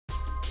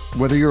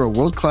Whether you're a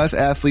world-class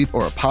athlete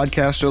or a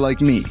podcaster like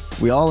me,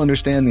 we all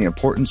understand the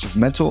importance of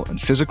mental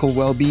and physical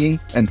well-being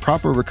and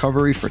proper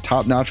recovery for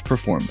top-notch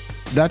performance.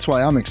 That's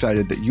why I'm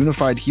excited that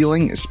Unified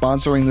Healing is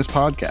sponsoring this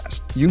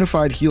podcast.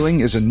 Unified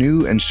Healing is a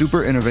new and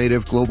super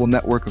innovative global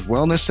network of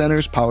wellness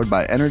centers powered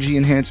by Energy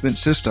Enhancement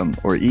System,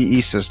 or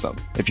EE System.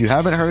 If you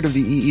haven't heard of the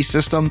EE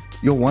System,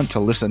 you'll want to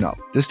listen up.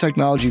 This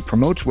technology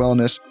promotes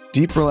wellness,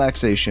 deep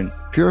relaxation,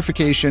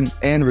 purification,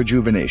 and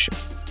rejuvenation.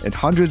 In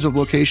hundreds of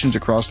locations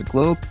across the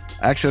globe,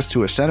 access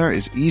to a center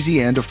is easy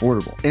and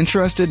affordable.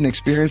 Interested in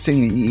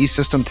experiencing the EE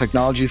System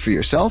technology for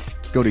yourself?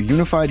 Go to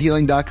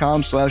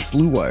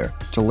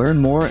unifiedhealing.com/bluewire to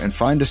learn more and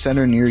find a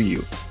center near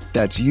you.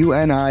 That's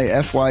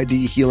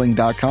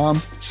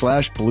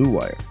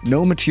unifydhealing.com/bluewire.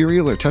 No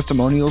material or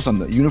testimonials on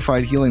the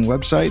Unified Healing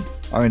website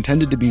are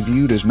intended to be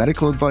viewed as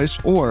medical advice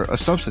or a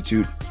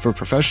substitute for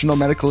professional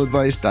medical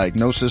advice,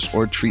 diagnosis,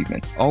 or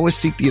treatment. Always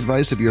seek the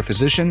advice of your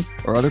physician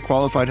or other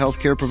qualified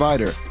healthcare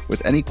provider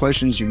with any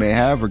questions you may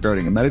have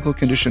regarding a medical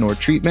condition or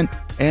treatment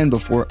and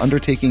before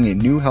undertaking a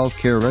new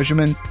healthcare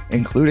regimen,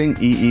 including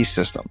EE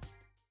System.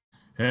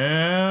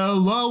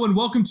 Hello and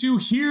welcome to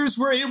Here's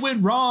Where It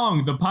Went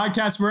Wrong, the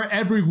podcast where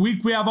every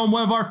week we have on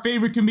one of our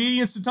favorite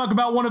comedians to talk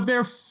about one of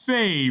their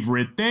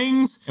favorite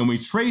things, and we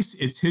trace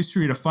its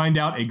history to find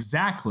out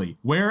exactly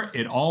where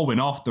it all went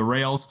off the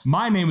rails.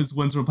 My name is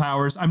Winslow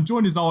Powers. I'm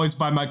joined as always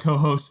by my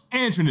co-host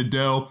Andrew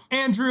Nadeau.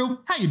 Andrew,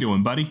 how you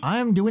doing, buddy?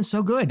 I'm doing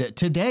so good.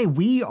 Today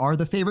we are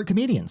the favorite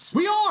comedians.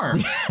 We are!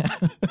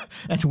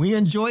 And we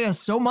enjoy us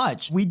so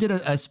much. We did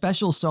a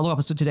special solo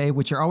episode today,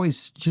 which are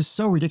always just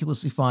so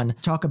ridiculously fun.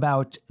 Talk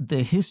about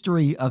the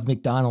history of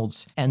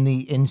McDonald's and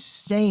the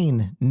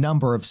insane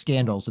number of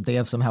scandals that they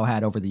have somehow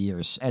had over the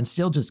years and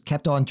still just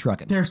kept on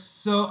trucking. They're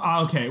so...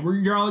 Okay,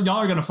 y'all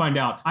are going to find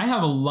out. I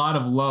have a lot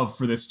of love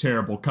for this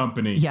terrible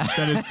company. Yeah.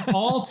 That is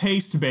all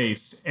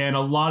taste-based, and a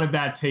lot of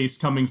that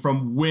taste coming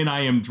from when I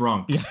am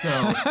drunk. Yeah.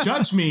 So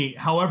judge me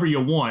however you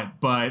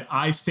want, but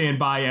I stand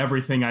by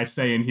everything I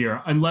say in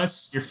here.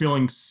 Unless you're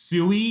feeling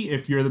suey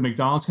if you're the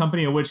McDonald's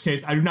company, in which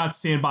case I do not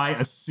stand by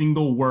a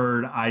single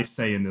word I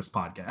say in this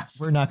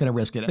podcast. We're not going to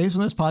risk it. Based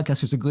on this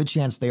podcast, there's a good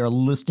chance they are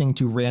listening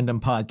to random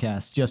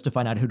podcasts just to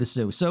find out who to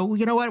sue. So,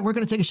 you know what? We're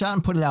going to take a shot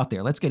and put it out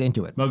there. Let's get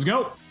into it. Let's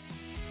go.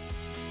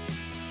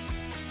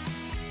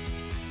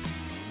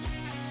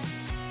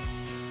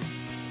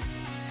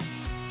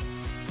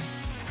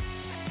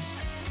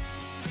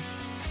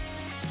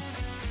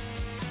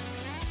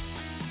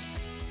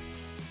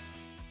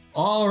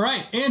 All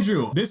right,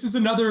 Andrew, this is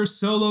another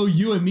solo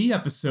you and me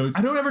episode.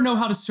 I don't ever know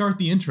how to start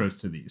the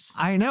intros to these.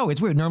 I know, it's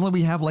weird. Normally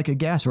we have like a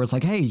guest where it's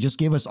like, hey, just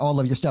give us all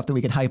of your stuff that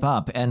we can hype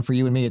up. And for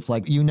you and me, it's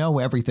like, you know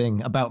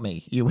everything about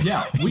me.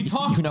 Yeah, we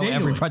talk you know daily.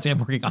 Every project I'm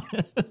working on.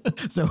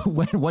 So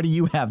what do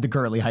you have to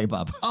currently hype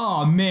up?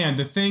 Oh man,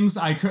 the things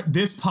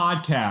this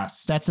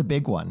podcast. That's a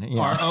big one.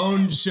 Yeah. Our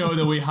own show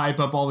that we hype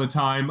up all the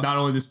time. Not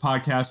only this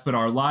podcast, but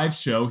our live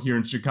show here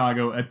in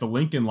Chicago at the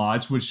Lincoln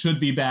Lodge, which should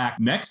be back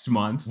next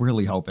month.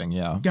 Really hoping,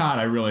 yeah. God,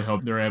 I really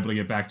hope they're able to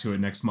get back to it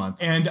next month.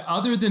 And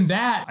other than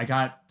that, I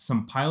got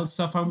some pilot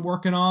stuff I'm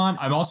working on.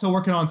 I'm also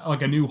working on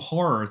like a new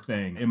horror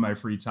thing in my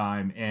free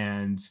time,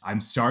 and I'm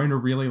starting to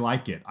really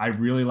like it. I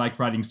really like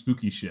writing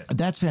spooky shit.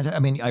 That's fantastic. I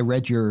mean, I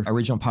read your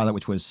original pilot,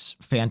 which was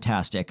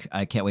fantastic.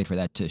 I can't wait for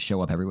that to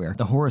show up everywhere.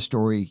 The horror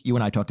story you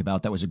and I talked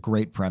about, that was a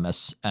great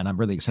premise, and I'm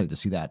really excited to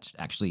see that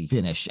actually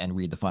finish and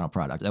read the final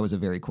product. That was a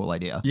very cool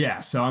idea.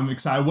 Yeah, so I'm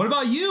excited. What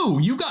about you?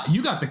 You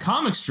got the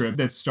comic strip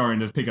that's starting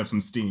to pick up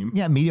some steam.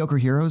 Yeah, Mediocre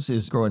Heroes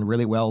is growing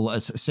really well.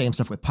 Same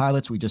stuff with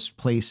pilots. We just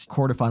placed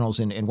quarterfinals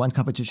in one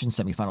competition,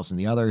 semifinals in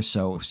the other.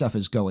 So stuff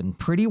is going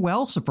pretty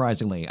well,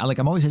 surprisingly.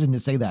 I'm always hesitant to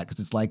say that because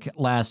it's like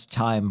last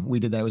time we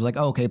did that, it was like,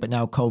 oh, okay, but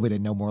now COVID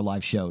and no more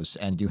live shows.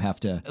 And you have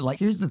to, like,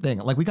 here's the thing.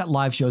 Like, we got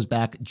live shows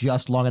back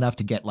just long enough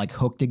to get like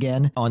hooked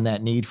again on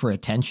that need for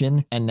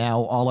attention. And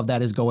now all of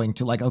that is going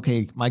to like,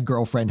 okay, my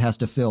girlfriend has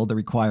to fill the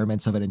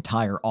requirements of an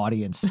entire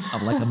audience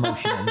of like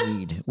emotional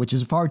need, which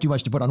is far too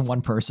much to put on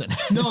one person.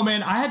 No,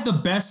 man, I had the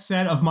best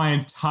set of my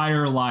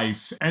entire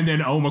life, and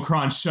then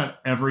Omicron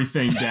shut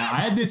everything down.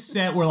 I had this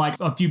set where like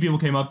a few people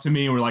came up to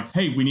me and were like,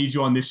 hey, we need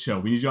you on this show.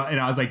 We need you on. And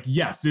I was like,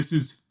 yes, this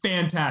is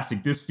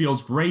fantastic. This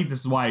feels great. This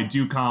is why I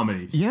do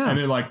comedy. Yeah. And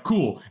they're like,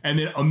 cool. And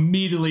then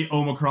immediately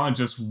Omicron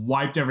just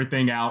wiped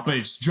everything out. But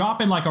it's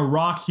dropping like a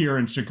rock here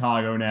in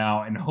Chicago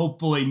now. And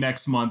hopefully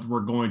next month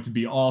we're going to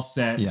be all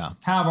set. Yeah.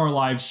 Have our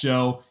live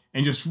show.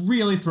 And just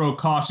really throw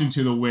caution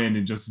to the wind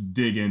and just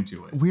dig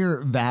into it.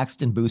 We're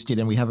vaxxed and boosted,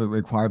 and we have a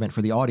requirement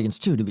for the audience,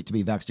 too, to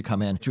be vaxxed to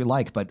come in, which we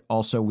like, but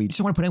also we just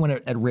don't want to put anyone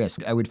at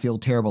risk. I would feel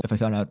terrible if I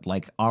found out,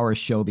 like, our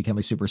show became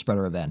a super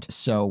spreader event.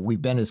 So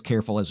we've been as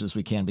careful as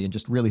we can be, and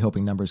just really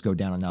hoping numbers go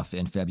down enough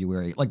in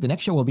February. Like, the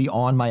next show will be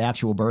on my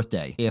actual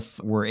birthday,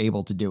 if we're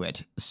able to do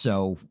it.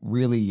 So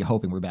really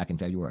hoping we're back in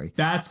February.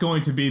 That's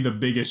going to be the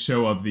biggest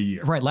show of the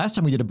year. Right, last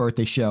time we did a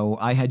birthday show,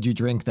 I had you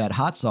drink that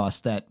hot sauce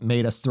that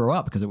made us throw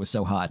up because it was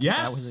so hot. Yes.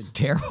 That was a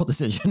terrible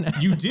decision.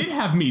 You did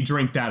have me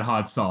drink that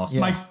hot sauce.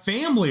 Yeah. My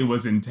family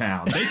was in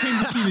town. They came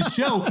to see the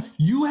show.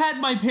 You had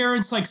my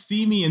parents like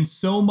see me in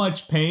so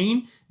much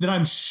pain that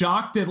I'm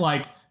shocked that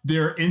like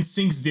their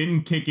instincts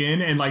didn't kick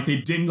in and like they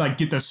didn't like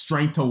get the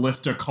strength to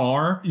lift a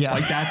car. Yeah.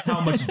 Like that's how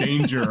much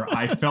danger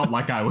I felt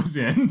like I was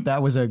in.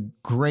 That was a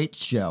great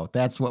show.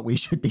 That's what we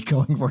should be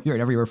going for here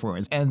at every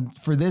performance. And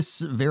for this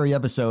very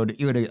episode,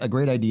 you had a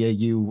great idea.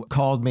 You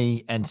called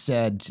me and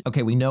said,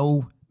 okay, we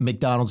know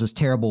McDonald's is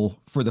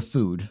terrible for the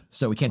food,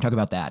 so we can't talk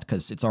about that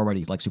because it's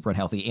already like super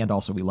unhealthy and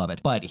also we love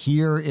it. But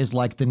here is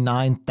like the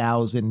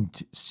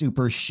 9,000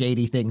 super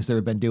shady things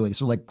they've been doing.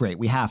 So like, great,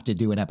 we have to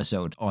do an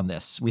episode on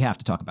this. We have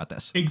to talk about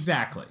this.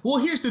 Exactly. Well,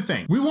 here's the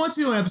thing. We want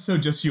to do an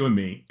episode just you and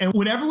me. And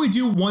whenever we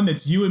do one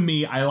that's you and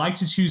me, I like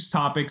to choose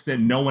topics that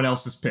no one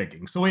else is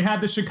picking. So we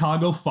had the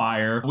Chicago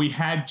Fire, we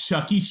had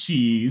Chuck E.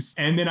 Cheese,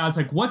 and then I was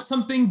like, what's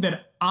something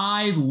that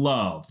I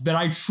love, that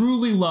I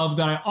truly love,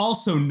 that I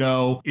also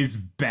know is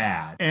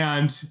bad?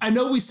 And I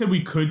know we said we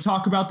could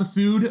talk about the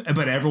food,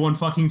 but everyone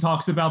fucking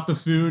talks about the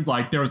food.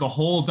 Like there was a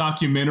whole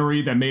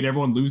documentary that made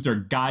everyone lose their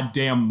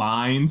goddamn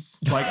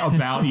minds, like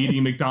about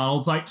eating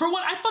McDonald's. Like for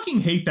what? I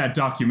fucking hate that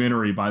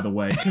documentary, by the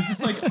way, because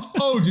it's like,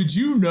 oh, did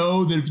you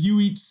know that if you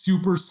eat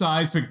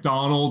supersized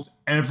McDonald's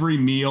every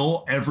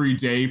meal, every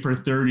day for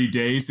 30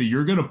 days, that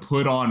you're going to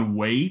put on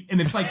weight?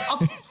 And it's like,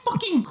 of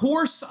fucking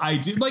course I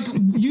did. Like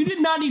you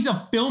did not need to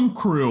film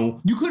crew.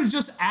 You could have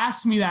just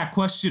asked me that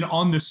question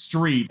on the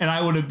street and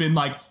I would have been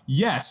like,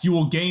 yes, you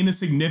will gain a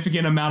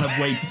significant amount of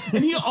weight.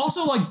 And he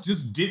also like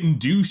just didn't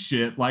do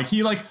shit. Like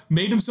he like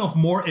made himself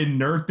more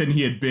inert than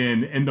he had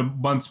been in the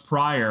months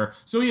prior.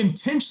 So he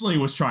intentionally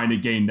was trying to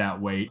gain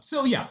that weight.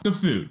 So yeah, the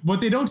food. What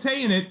they don't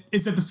say in it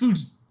is that the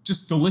food's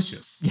just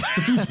delicious.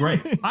 The food's great.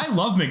 I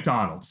love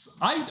McDonald's.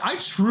 I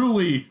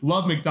truly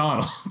love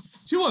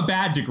McDonald's to a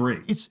bad degree.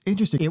 It's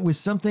interesting. It was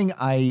something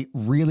I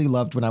really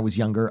loved when I was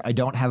younger. I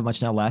don't have it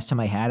much now. Last time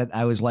I had it,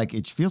 I was like,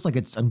 it feels like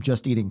I'm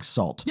just eating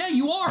salt. Yeah,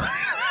 you are.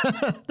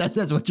 That's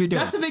what you're doing.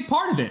 That's a big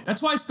part of it.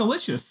 That's why it's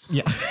delicious.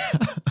 Yeah.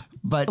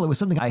 But it was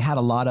something I had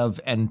a lot of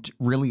and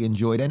really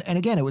enjoyed. And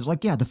again, it was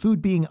like, yeah, the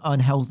food being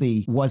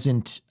unhealthy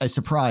wasn't a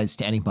surprise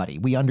to anybody.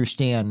 We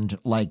understand,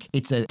 like,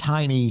 it's a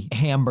tiny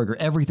hamburger.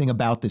 Everything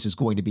about this is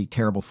going to be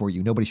terrible for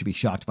you. Nobody should be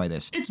shocked by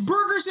this. It's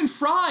burgers and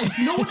fries.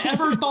 No one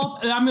ever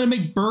thought I'm going to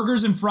make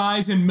burgers and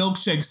fries and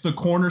milkshakes the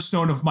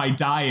cornerstone of my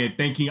diet,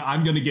 thinking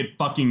I'm going to get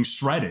fucking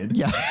shredded.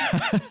 Yeah.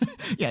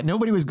 Yeah,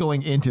 nobody was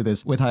going into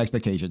this with high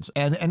expectations.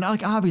 And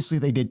like, obviously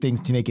they did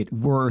things to make it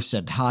worse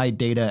and hide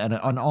data and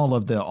on all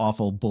of the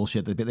awful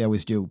bullshit that they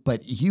always do.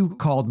 But you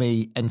called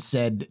me and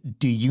said,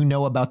 do you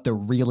know about the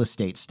real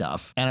estate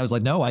stuff? And I was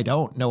like, no, I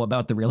don't know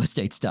about the real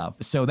estate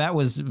stuff. So that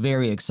was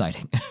very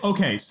exciting.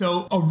 Okay,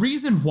 so a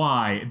reason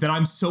why that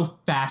I'm so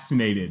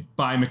fascinated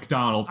by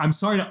McDonald's, I'm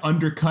sorry to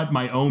undercut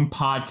my own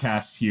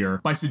podcast here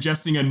by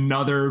suggesting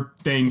another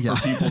thing for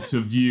people to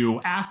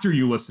view after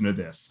you listen to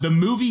this. The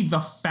movie The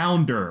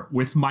Founder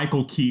with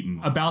Michael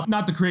Keaton, about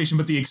not the creation,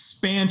 but the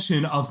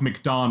expansion of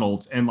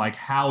McDonald's and like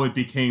how it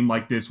became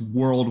like this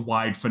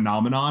worldwide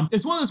phenomenon.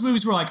 It's one of those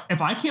movies where like,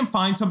 if I can't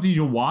find something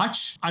to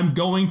watch, I'm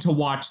going to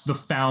watch The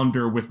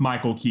Founder with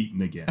Michael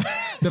Keaton again.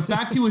 The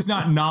fact he was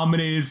not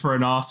nominated for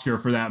an Oscar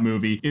for that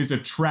movie is a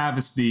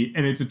travesty,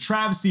 and it's a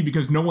travesty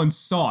because no one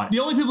saw it. The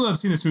only people that have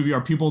seen this movie are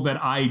people that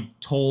I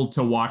told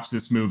to watch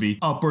this movie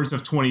upwards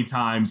of 20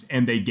 times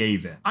and they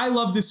gave in. I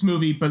love this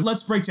movie, but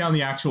let's break down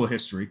the actual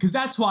history because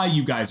that's why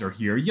you guys are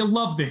here. You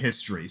love the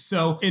history.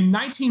 So in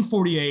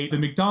 1948, the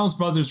McDonald's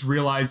brothers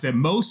realized that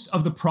most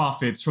of the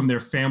profits from their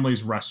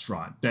family's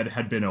restaurant that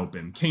had been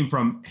open came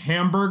from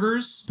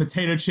hamburgers,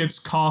 potato chips,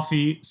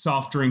 coffee,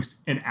 soft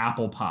drinks, and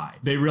apple pie.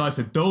 They realized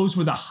that those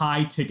were the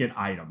high ticket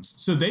items.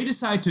 So they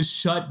decided to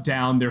shut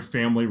down their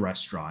family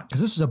restaurant.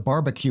 Because this is a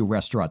barbecue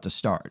restaurant to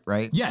start,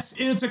 right? Yes,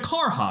 and it's a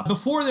car hop.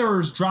 Before there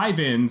was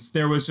drive-ins,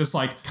 there was just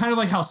like kind of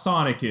like how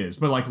Sonic is,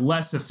 but like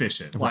less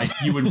efficient. Right. Like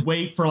you would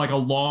wait for like a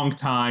long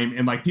time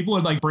and like people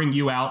would like bring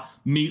you out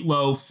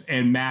meatloaf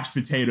and mashed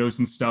potatoes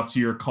and stuff to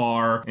your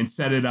car and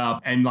set it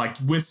up and like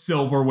with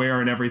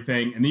silverware and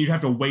everything. And then you'd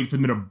have to wait for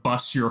them to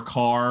bust your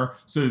car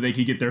so that they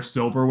could get their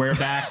silverware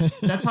back.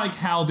 That's like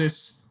how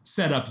this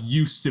setup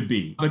used to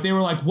be. But they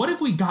were like, what if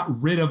we got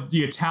rid of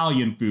the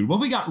Italian food? What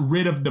if we got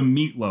rid of the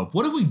meatloaf?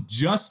 What if we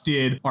just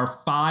did our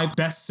 5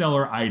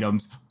 bestseller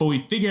items, but we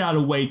figured out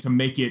a way to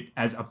make it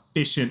as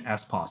efficient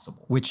as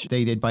possible? Which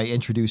they did by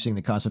introducing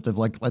the concept of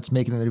like, let's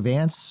make it in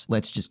advance.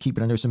 Let's just keep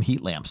it under some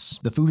heat lamps.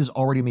 The food is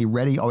already gonna be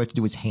ready. All we have to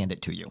do is hand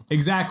it to you.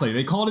 Exactly.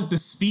 They called it the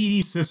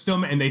Speedy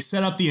System, and they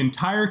set up the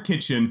entire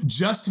kitchen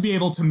just to be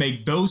able to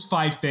make those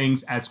 5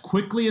 things as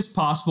quickly as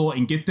possible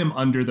and get them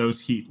under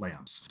those heat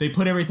lamps. They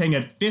put everything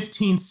at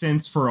 15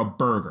 cents for a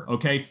burger,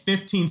 okay?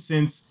 15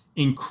 cents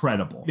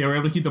incredible. They were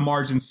able to keep the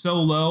margins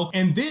so low,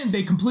 and then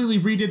they completely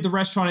redid the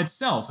restaurant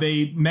itself.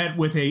 They met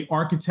with an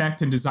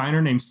architect and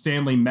designer named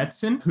Stanley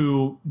Metzen,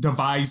 who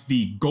devised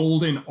the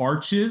golden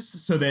arches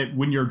so that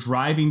when you're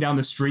driving down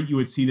the street, you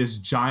would see this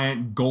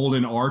giant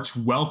golden arch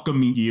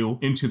welcoming you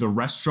into the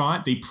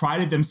restaurant. They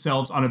prided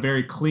themselves on a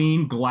very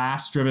clean,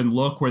 glass-driven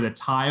look where the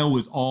tile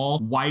was all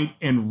white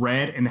and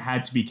red and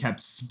had to be kept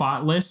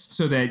spotless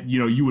so that,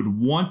 you would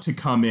want to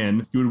come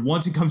in. You would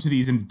want to come to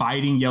these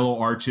inviting yellow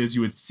arches.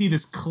 You would see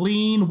this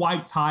clean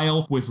white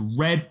tile with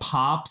red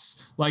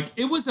pops. Like,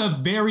 it was a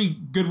very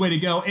good way to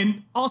go.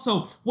 And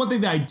also, one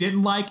thing that I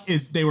didn't like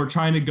is they were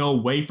trying to go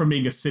away from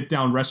being a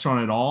sit-down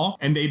restaurant at all,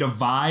 and they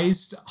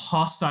devised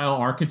hostile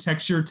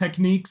architecture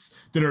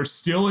techniques that are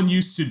still in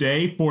use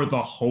today for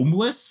the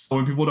homeless,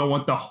 when people don't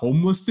want the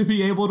homeless to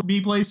be able to be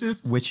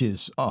places. Which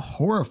is a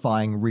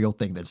horrifying real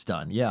thing that's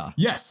done, yeah.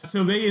 Yes,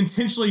 so they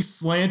intentionally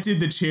slanted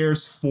the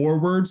chairs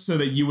forward so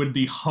that you would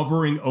be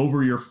hovering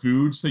over your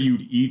food so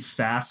you'd eat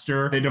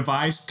faster. They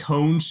devised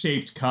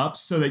cone-shaped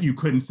cups so that you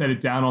couldn't set it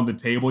down on the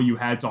table. You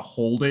had to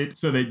hold it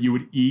so that you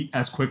would eat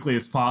as quickly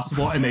as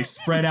possible, and they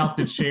spread out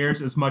the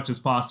chairs as much as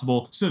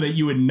possible so that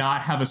you would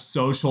not have a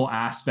social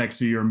aspect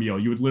to your meal.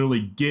 You would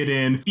literally get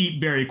in, eat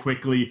very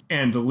quickly,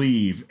 and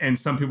leave. And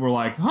some people were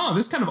like,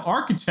 this kind of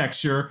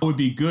architecture would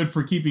be good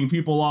for keeping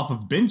people off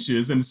of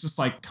benches. And it's just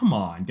like, come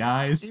on,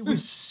 guys. It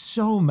was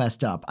so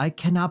messed up. I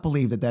cannot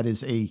believe that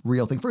is a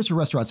real thing. First for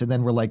restaurants, and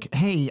then we're like,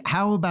 hey,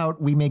 how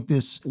about we make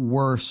this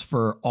worse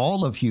for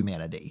all of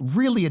humanity?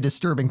 Really a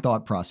disturbing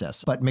thought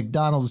process. But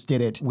McDonald's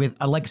did it with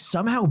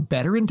somehow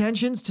better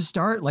intentions to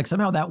start. Like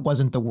somehow that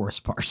wasn't the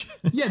worst part.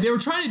 Yeah, they were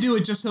trying to do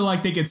it just so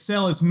they could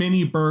sell as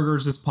many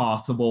burgers as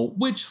possible,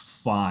 which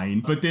fine.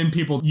 But then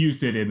people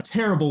used it in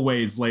terrible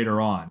ways later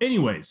on.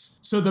 Anyways,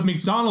 so the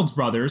McDonald's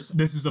brothers,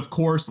 this is of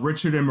course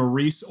Richard and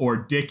Maurice, or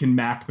Dick and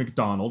Mac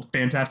McDonald,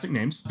 fantastic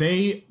names.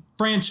 They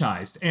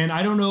franchised. And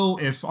I don't know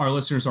if our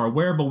listeners are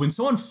aware, but when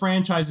someone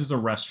franchises a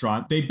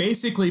restaurant, they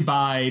basically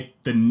buy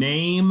the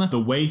name, the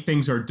way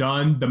things are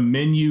done, the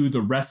menu,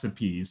 the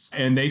recipes,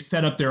 and they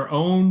set up their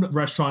own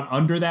restaurant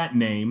under that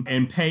name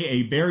and pay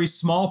a very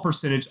small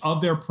percentage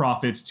of their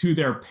profits to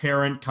their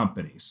parent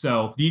company.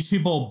 So these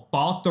people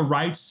bought the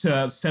rights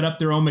to set up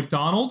their own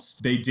McDonald's.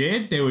 They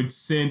did. They would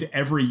send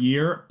every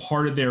year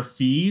part of their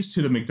fees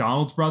to the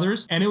McDonald's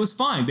brothers, and it was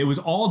fine. It was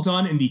all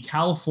done in the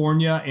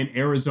California and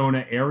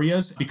Arizona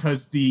areas because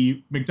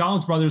the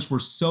McDonald's brothers were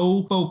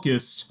so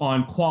focused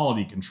on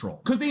quality control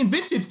because they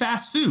invented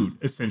fast food,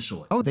 essentially.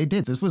 Oh, they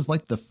did. This was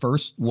the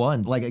first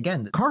one.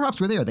 Again, car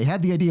hops were there. They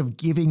had the idea of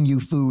giving you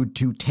food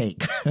to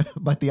take.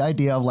 But the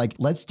idea of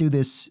let's do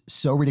this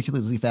so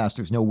ridiculously fast,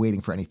 there's no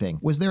waiting for anything,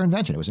 was their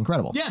invention. It was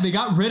incredible. Yeah, they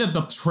got rid of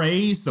the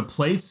trays, the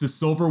plates, the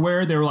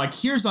silverware. They were like,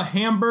 here's a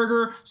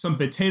hamburger, some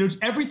potatoes,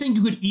 everything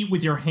you could eat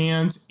with your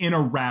hands in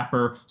a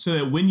wrapper so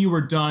that when you were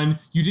done,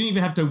 you didn't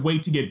even have to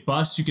wait to get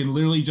bussed. You can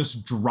literally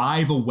just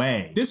drive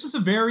away. This was a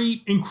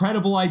very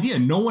incredible idea.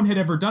 No one had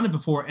ever done it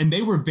before, and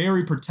they were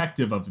very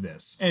protective of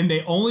this. And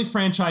they only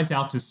franchised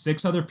out to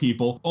 6 other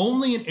people,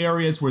 only in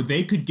areas where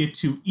they could get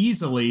to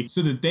easily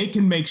so that they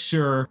can make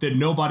sure that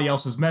nobody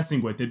else is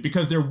messing with it.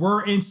 Because there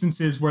were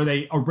instances where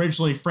they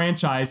originally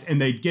franchised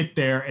and they'd get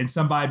there and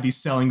somebody'd be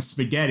selling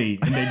spaghetti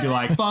and they'd be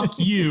like, fuck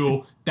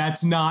you,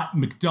 that's not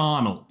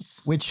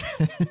McDonald's. Which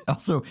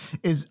also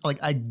is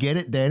I get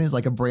it then is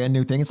a brand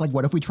new thing. It's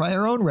what if we try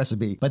our own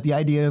recipe? But the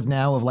idea of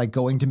now of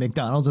going to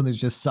McDonald's and there's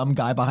just some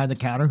guy behind the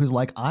counter who's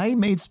I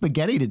made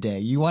spaghetti today.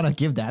 You want to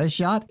give that a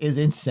shot? Is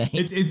insane.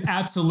 It's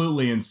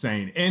absolutely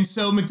insane. And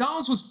so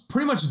McDonald's was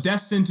pretty much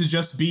destined to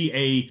just be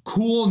a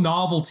cool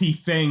novelty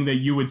thing that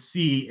you would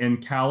see in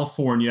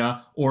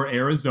California or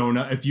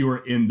Arizona if you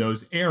were in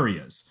those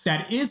areas.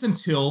 That is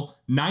until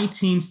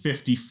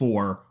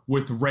 1954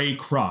 with Ray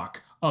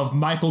Kroc of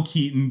Michael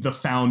Keaton, the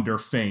founder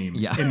fame,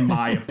 in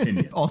my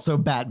opinion. Also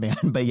Batman,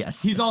 but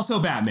yes. He's also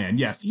Batman,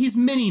 yes. He's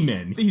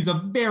Mini-Men. He's a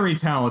very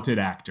talented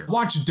actor.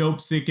 Watch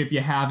Dopesick if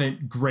you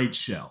haven't. Great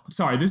show.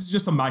 Sorry, this is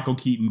just a Michael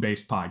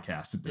Keaton-based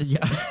podcast at this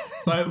point.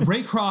 But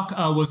Ray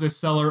Kroc was a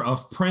seller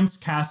of Prince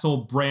Castle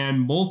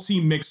brand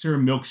multi-mixer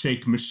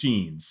milkshake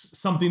machines,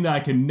 something that I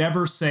can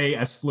never say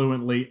as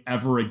fluently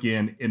ever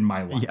again in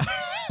my life.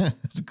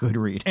 It's a good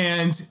read.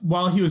 And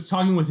while he was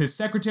talking with his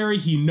secretary,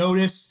 he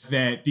noticed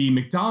that the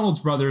McDonald's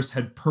brothers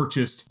had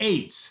purchased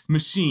 8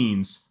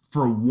 machines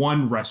for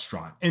one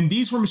restaurant. And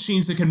these were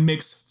machines that can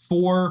mix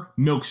 4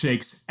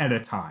 milkshakes at a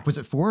time. Was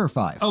it 4 or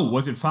 5? Oh,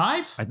 was it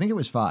 5? I think it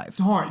was 5.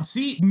 Darn.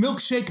 See,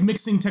 milkshake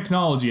mixing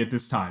technology at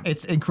this time.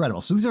 It's incredible.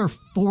 So these are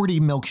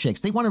 40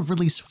 milkshakes. They want to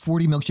release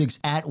 40 milkshakes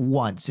at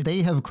once.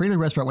 They have created a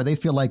restaurant where they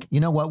feel you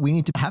know what, we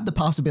need to have the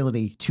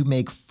possibility to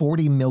make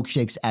 40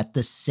 milkshakes at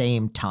the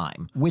same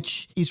time,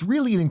 which is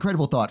really an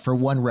incredible thought for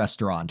one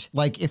restaurant.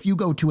 If you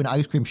go to an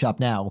ice cream shop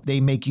now,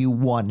 they make you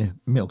 1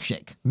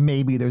 milkshake.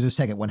 Maybe there's a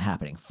second one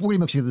happening. 40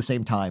 milkshakes at the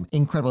same time.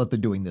 Incredible that they're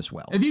doing this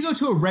well. If you go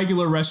to a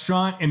regular restaurant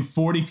restaurant and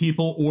 40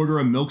 people order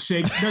a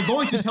milkshake, they're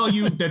going to tell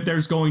you that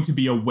there's going to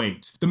be a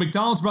wait. The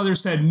McDonald's brothers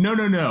said,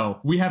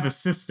 no, we have a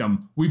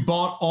system. We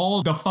bought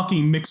all the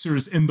fucking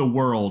mixers in the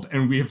world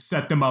and we have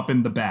set them up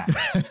in the back.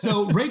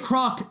 So Ray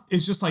Kroc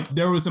is just like,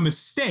 there was a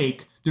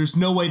mistake. There's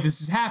no way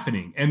this is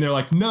happening. And they're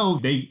like, no,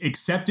 they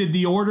accepted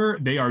the order.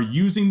 They are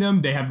using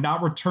them. They have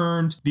not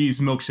returned these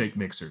milkshake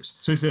mixers.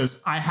 So he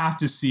says, I have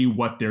to see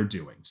what they're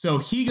doing. So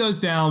he goes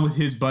down with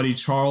his buddy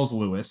Charles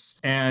Lewis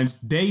and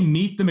they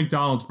meet the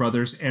McDonald's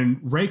brothers, and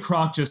Ray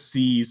Kroc just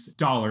sees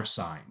dollar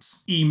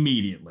signs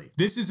immediately.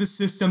 This is a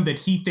system that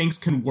he thinks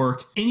can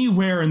work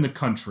anywhere in the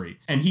country.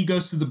 And he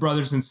goes to the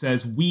brothers and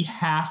says, we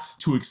have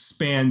to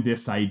expand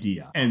this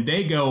idea. And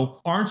they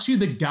go, aren't you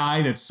the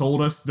guy that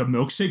sold us the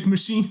milkshake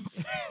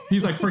machines?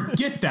 He's like,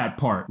 forget that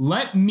part.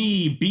 Let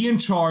me be in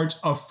charge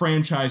of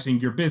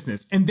franchising your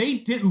business. And they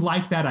didn't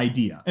like that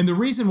idea. And the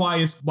reason why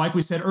is, like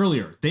we said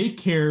earlier, they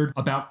cared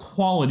about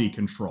quality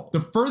control. The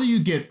further you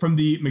get from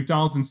the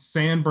McDonald's in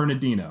San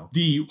Bernardino,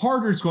 the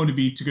harder it's going to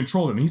be to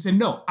control them. And he said,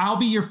 no, I'll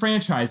be your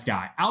franchise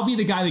guy. I'll be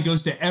the guy that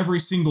goes to every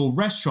single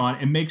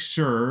restaurant and makes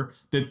sure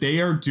that they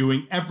are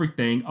doing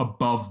everything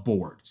above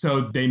board.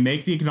 So they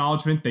make the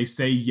acknowledgement. They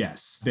say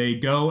yes. They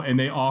go and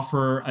they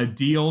offer a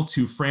deal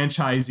to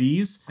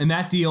franchisees. And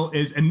that deal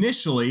is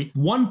initially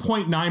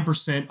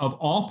 1.9% of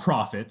all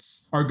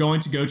profits are going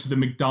to go to the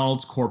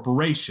McDonald's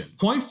Corporation.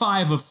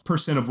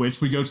 0.5% of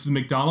which would go to the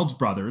McDonald's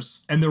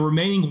brothers, and the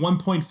remaining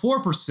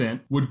 1.4%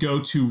 would go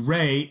to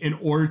Ray in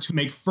order to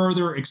make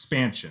further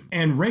expansion.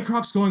 And Ray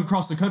Kroc's going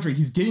across the country.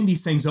 He's getting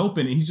these things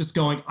open, and he's just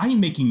going, I'm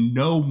making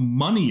no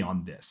money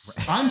on this.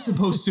 I'm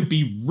supposed to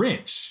be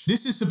rich.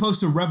 This is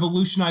supposed to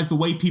revolutionize the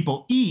way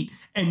people eat,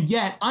 and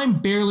yet I'm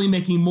barely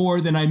making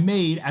more than I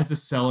made as a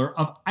seller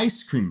of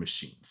ice cream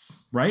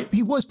machines, right?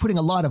 He was putting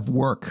a lot of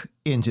work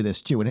into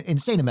this too, an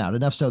insane amount,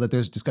 enough so that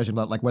there's discussion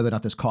about like whether or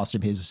not this cost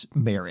him his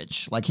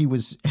marriage. Like he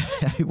was a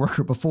heavy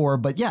worker before,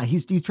 but yeah,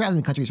 he's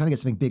traveling the country, he's trying to get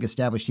something big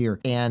established here,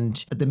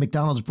 and the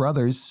McDonald's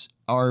brothers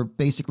are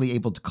basically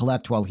able to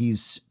collect while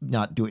he's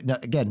not doing.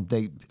 Again,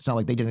 it's not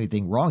like they did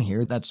anything wrong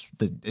here. That's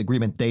the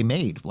agreement they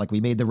made. Like, we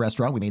made the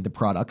restaurant, we made the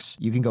products.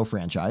 You can go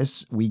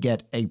franchise. We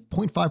get a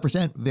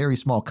 0.5% very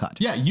small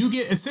cut. Yeah, you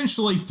get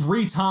essentially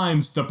 3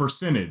 times the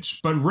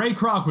percentage. But Ray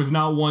Kroc was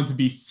not one to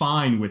be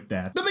fine with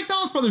that. The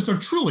McDonald's brothers are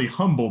truly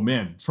humble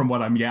men, from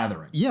what I'm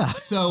gathering. Yeah.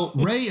 So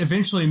Ray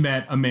eventually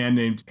met a man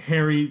named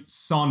Harry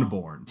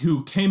Sonneborn,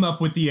 who came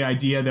up with the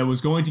idea that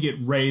was going to get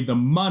Ray the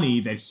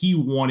money that he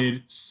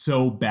wanted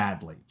so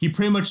badly. He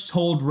pretty much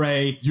told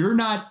Ray, you're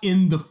not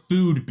in the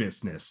food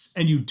business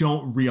and you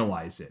don't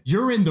realize it.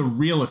 You're in the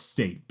real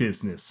estate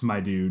business,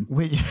 my dude.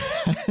 Which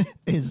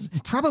is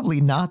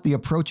probably not the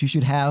approach you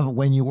should have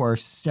when you are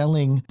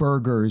selling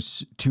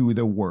burgers to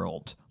the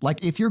world.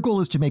 Like, if your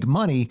goal is to make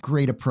money,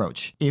 great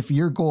approach. If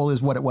your goal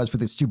is what it was for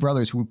these two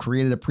brothers who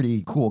created a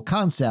pretty cool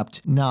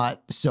concept,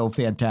 not so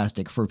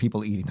fantastic for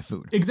people eating the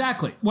food.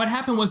 Exactly. What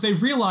happened was they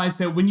realized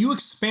that when you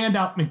expand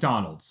out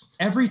McDonald's,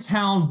 every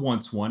town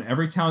wants one.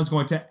 Every town is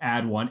going to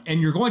add one, and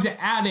you're going to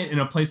add it in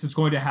a place that's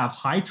going to have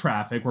high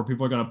traffic where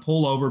people are going to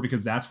pull over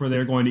because that's where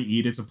they're going to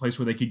eat. It's a place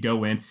where they could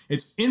go in.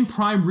 It's in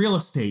prime real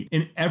estate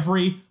in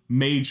every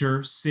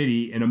major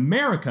city in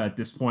America at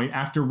this point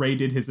after Ray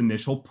did his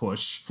initial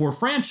push for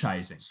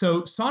franchising.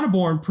 So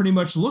Sonneborn pretty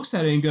much looks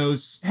at it and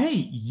goes,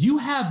 hey, you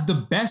have the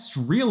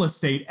best real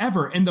estate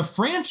ever, and the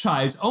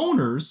franchise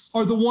owners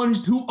are the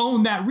ones who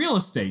own that real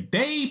estate.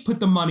 They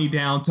put the money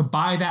down to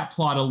buy that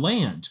plot of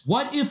land.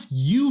 What if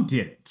you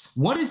did it?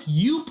 What if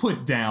you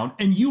put down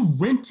and you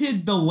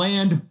rented the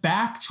land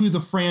back to the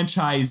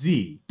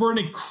franchisee for an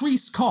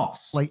increased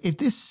cost? Like, if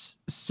this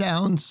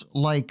sounds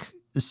like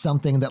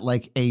something that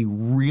like a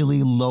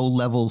really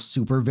low-level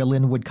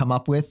supervillain would come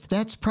up with,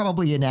 that's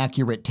probably an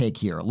accurate take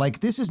here. Like,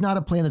 this is not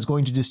a plan that's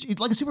going to just,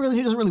 like, a supervillain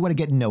who doesn't really want to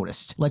get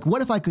noticed. Like,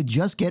 what if I could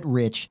just get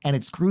rich and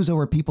it screws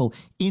over people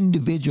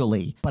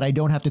individually, but I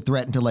don't have to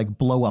threaten to like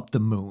blow up the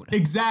moon?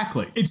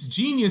 Exactly. It's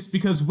genius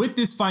because with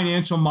this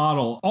financial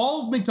model,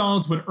 all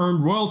McDonald's would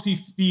earn royalty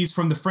fees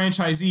from the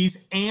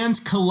franchisees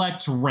and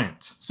collect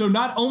rent. So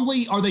not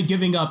only are they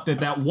giving up that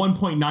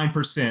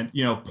 1.9%,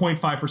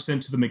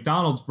 0.5% to the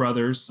McDonald's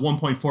brothers,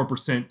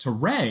 1.4% to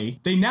Ray,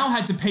 they now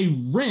had to pay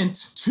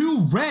rent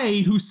to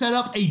Ray, who set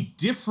up a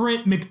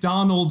different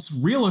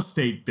McDonald's real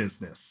estate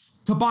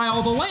business to buy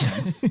all the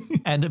land.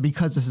 And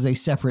because this is a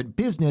separate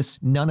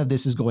business, none of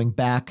this is going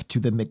back to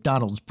the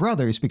McDonald's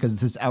brothers because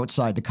this is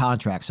outside the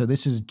contract. So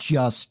this is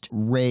just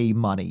Ray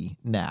money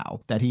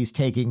now that he's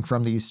taking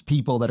from these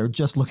people that are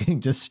just looking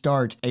to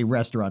start a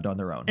restaurant on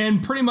their own.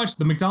 And pretty much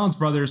the McDonald's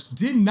brothers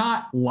did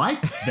not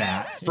like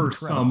that for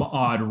some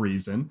odd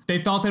reason. They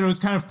thought that it was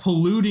kind of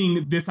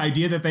polluting this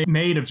idea that they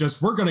made of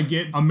just, we're going to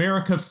get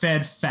America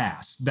fed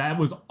fast. That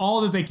was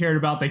all that they cared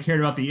about. They cared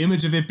about the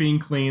image of it being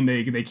clean.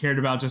 They cared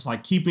about just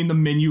like keeping the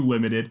menu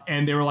limited.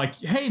 And they were like,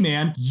 hey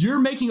man, you're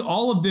making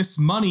all of this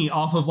money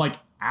off of like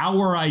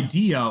our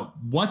idea.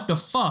 What the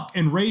fuck?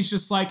 And Ray's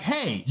just like,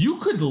 hey, you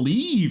could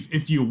leave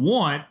if you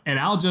want and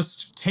I'll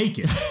just take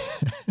it.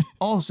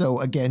 Also,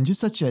 again, just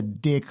such a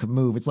dick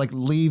move. It's like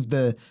leave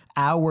the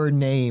our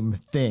name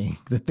thing,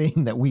 the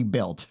thing that we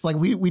built. It's like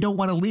we don't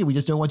want to leave. We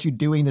just don't want you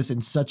doing this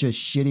in such a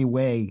shitty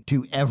way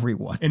to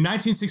everyone. In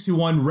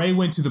 1961, Ray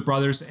went to the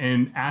brothers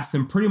and asked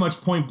them pretty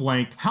much point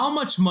blank, how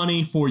much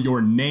money for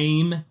your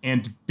name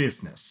and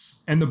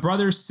business? And the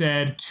brothers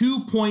said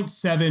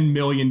 $2.7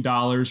 million,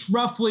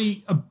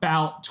 roughly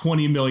about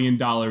 $20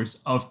 million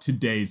of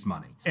today's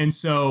money. And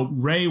so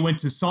Ray went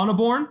to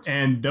Sonneborn,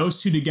 and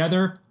those two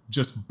together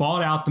just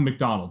bought out the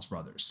McDonald's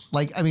brothers.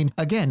 Like, I mean,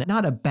 again,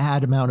 not a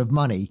bad amount of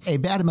money. A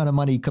bad amount of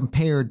money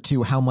compared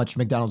to how much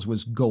McDonald's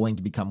was going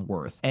to become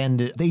worth.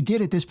 And they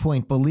did at this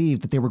point believe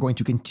that they were going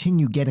to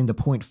continue getting the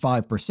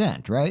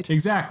 0.5%, right?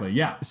 Exactly,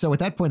 yeah. So at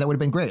that point, that would have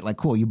been great. Like,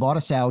 cool, you bought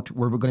us out.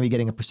 We're going to be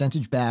getting a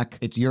percentage back.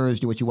 It's yours.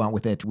 Do what you want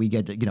with it. We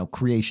get,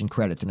 creation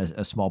credit and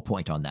a small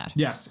point on that.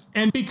 Yes.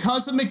 And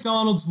because of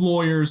McDonald's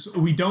lawyers,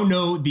 we don't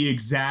know the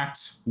exact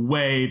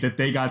way that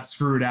they got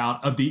screwed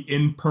out of the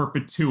in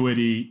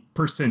perpetuity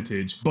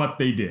percentage, but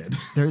they did.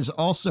 There's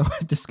also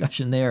a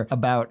discussion there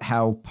about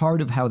how part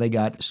of how they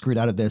got screwed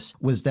out of this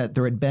was that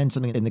there had been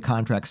something in the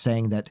contract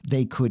saying that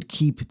they could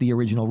keep the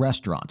original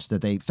restaurant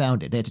that they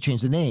founded. They had to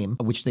change the name,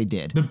 which they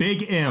did. The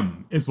Big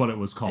M is what it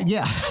was called.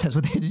 Yeah, that's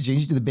what they had to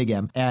change to the Big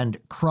M. And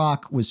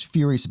Kroc was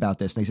furious about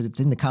this. They said it's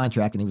in the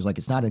contract, and he was like,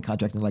 it's not in the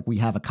contract. And they're like, we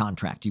have a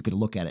contract. You can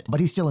look at it. But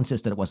he still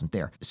insisted it wasn't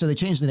there. So they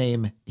changed the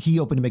name. He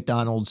opened a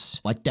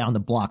McDonald's like down the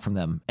block from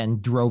them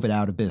and drove it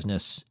out of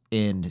business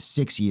in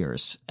 6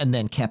 years, and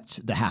then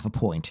kept the half a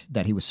point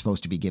that he was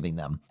supposed to be giving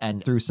them.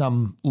 And through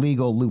some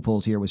legal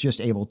loopholes here, was just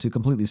able to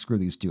completely screw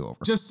these two over.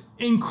 Just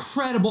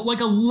incredible,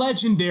 like a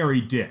legendary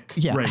dick,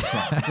 yeah. Ray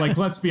Kroc. Like,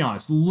 let's be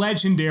honest,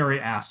 legendary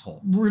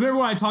asshole. Remember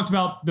when I talked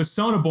about the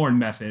Sonneborn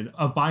method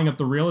of buying up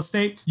the real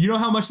estate? You know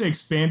how much they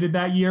expanded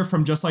that year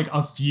from just like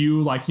a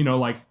few,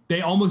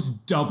 they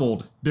almost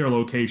doubled their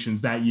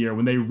locations that year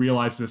when they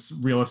realized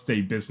this real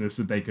estate business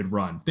that they could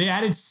run. They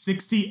added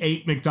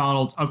 68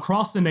 McDonald's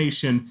across the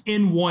nation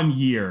in 1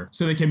 year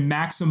so they can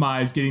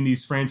maximize getting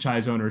these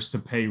franchise owners to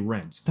pay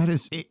rent. That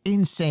is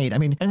insane. I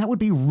mean, and that would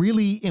be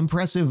really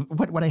impressive.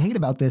 What I hate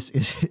about this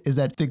is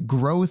that the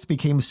growth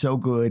became so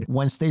good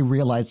once they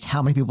realized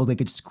how many people they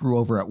could screw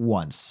over at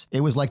once.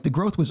 It was like the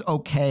growth was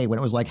okay when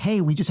it was like,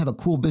 hey, we just have a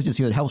cool business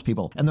here that helps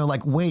people. And they're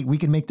like, wait, we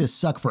can make this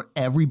suck for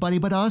everybody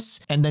but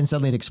us. And then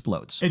suddenly it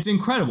explodes. It's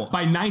incredible.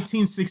 By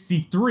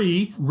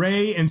 1963,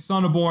 Ray and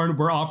Sonneborn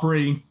were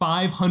operating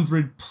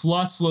 500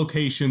 plus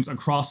locations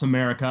across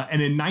America.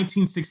 And in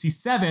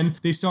 1967,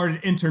 they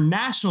started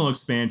international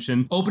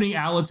expansion, opening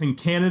outlets in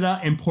Canada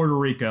and Puerto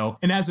Rico.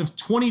 And as of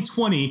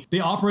 2020, they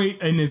operate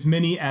in as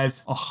many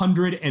as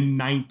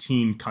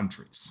 119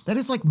 countries. That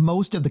is like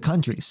most of the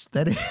countries.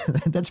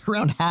 That's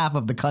around half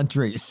of the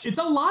countries. It's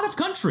a lot of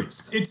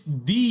countries. It's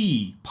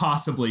the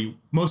possibly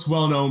most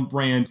well-known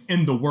brand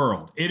in the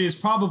world. It is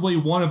probably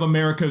one of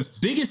America's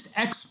biggest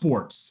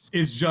exports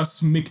is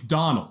just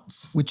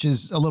McDonald's. Which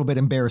is a little bit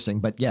embarrassing,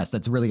 but yes,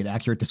 that's really an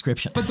accurate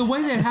description. But the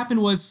way that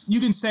happened was, you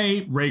can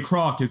say Ray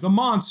Kroc is a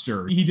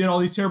monster. He did all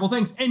these terrible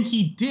things, and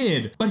he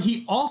did, but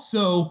he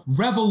also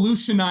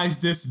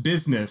revolutionized this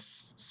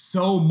business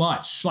so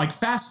much. Like,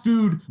 fast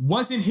food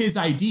wasn't his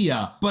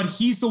idea, but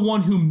he's the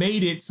one who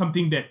made it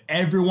something that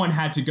everyone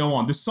had to go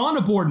on. The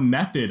Sonneborn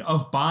method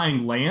of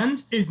buying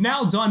land is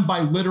now done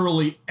by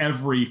literally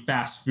every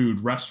fast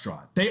food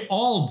restaurant. They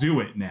all do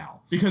it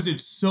now because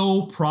it's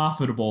so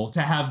profitable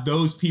to have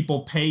those people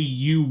pay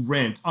you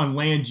rent on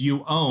land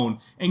you own.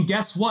 And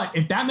guess what?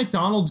 If that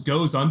McDonald's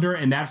goes under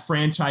and that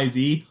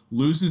franchisee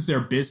loses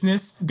their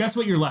business, guess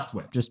what you're left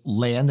with? Just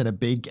land in a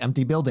big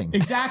empty building.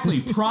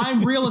 Exactly.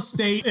 Prime real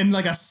estate in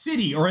like a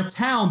city or a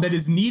town that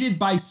is needed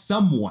by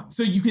someone.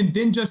 So you can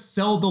then just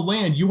sell the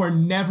land. You are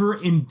never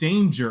in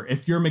danger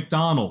if you're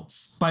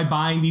McDonald's by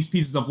buying these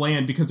pieces of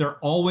land because they're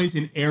always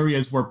in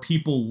areas where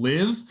people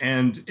live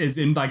and is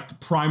in like the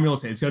prime real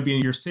estate. It's going to be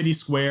in your city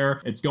square.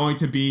 It's going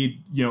to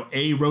be,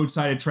 a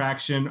roadside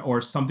attraction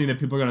or something that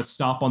people are going to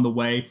stop on the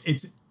way.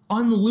 It's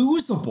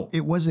unlosable.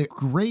 It was a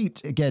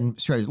great, again,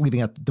 strategy,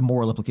 leaving out the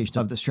moral implications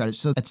of the strategy.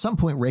 So at some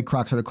point, Ray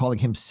Kroc started calling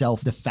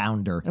himself the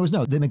founder. And it was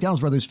the McDonald's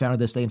brothers founded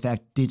this. They, in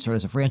fact, did start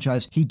as a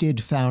franchise. He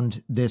did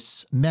found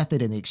this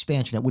method and the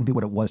expansion. It wouldn't be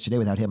what it was today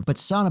without him. But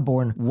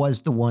Sonneborn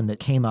was the one that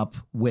came up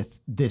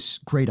with this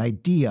great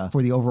idea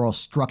for the overall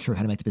structure of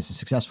how to make the business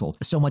successful.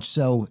 So much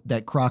so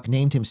that Kroc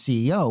named him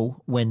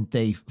CEO when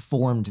they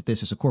formed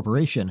this as a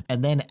corporation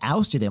and then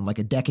ousted him like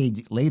a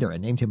decade later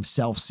and named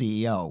himself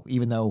CEO,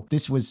 even though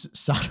this was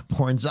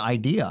Sonneborn's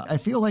idea. I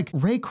feel like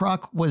Ray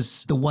Kroc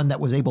was the one that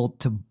was able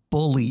to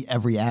bully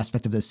every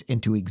aspect of this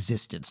into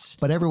existence.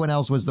 But everyone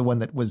else was the one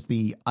that was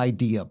the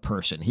idea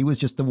person. He was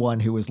just the one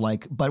who was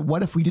like, but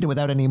what if we did it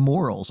without any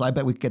morals? I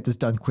bet we could get this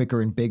done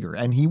quicker and bigger.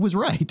 And he was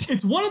right.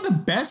 It's one of the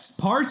best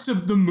parts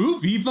of the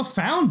movie, The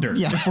Founder,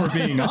 if we're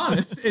being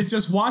honest. It's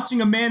just watching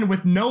a man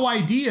with no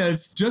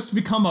ideas just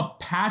become a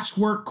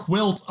patchwork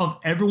quilt of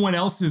everyone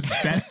else's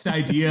best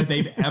idea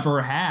they've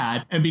ever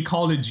had and be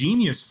called a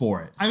genius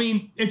for it. I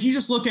mean, if you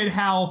just look at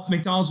how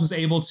McDonald's was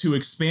able to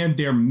expand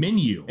their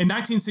menu. In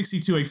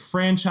 1962, a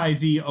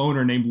franchisee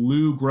owner named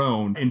Lou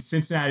Groen in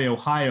Cincinnati,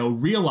 Ohio,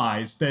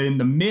 realized that in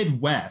the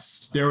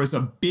Midwest, there was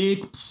a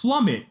big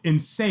plummet in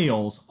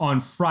sales on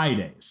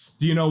Fridays.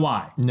 Do you know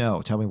why?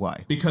 No, tell me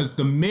why. Because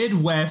the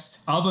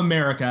Midwest of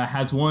America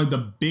has one of the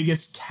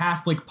biggest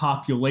Catholic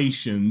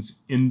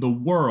populations in the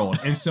world.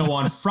 And so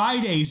on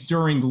Fridays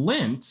during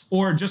Lent,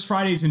 or just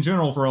Fridays in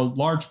general for a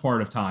large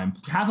part of time,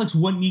 Catholics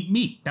wouldn't eat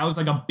meat. That was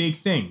like a big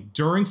thing.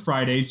 During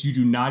Fridays, you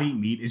do not eat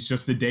meat. It's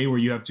just the day where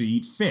you have to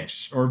eat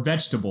fish or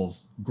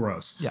vegetables.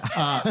 Gross.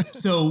 Yeah.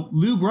 So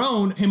Lou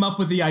Groen came up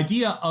with the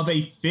idea of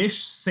a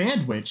fish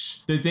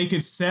sandwich that they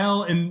could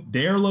sell in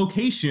their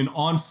location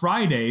on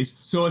Fridays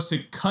so as to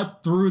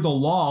cut through the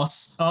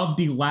loss of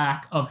the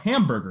lack of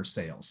hamburger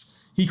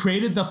sales. He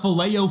created the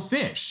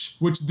Filet-O-Fish,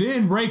 which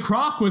then Ray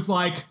Kroc was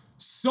like,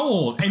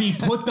 sold, and he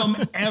put them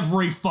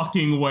every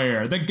fucking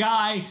where. The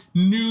guy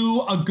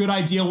knew a good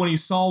idea when he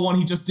saw one.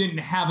 He just didn't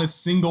have a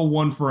single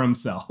one for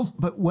himself.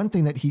 But one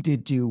thing that he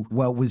did do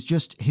well was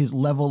just his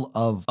level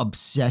of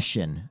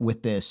obsession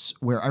with this,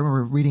 where I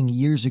remember reading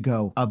years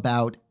ago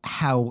about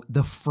how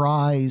the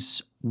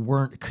fries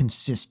weren't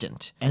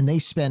consistent. And they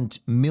spent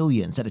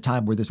millions at a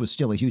time where this was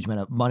still a huge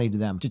amount of money to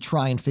them to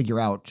try and figure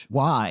out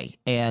why.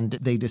 And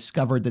they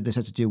discovered that this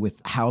had to do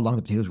with how long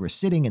the potatoes were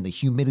sitting and the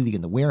humidity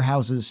in the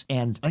warehouses.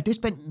 And like they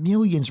spent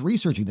millions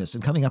researching this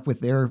and coming up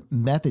with their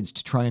methods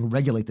to try and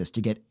regulate this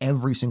to get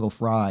every single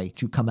fry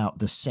to come out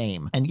the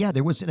same. And yeah,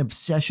 there was an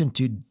obsession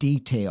to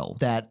detail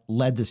that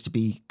led this to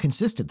be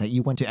consistent, that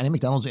you went to any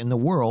McDonald's in the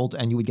world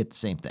and you would get the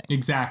same thing.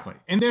 Exactly.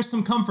 And there's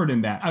some comfort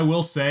in that. I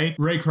will say,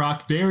 Ray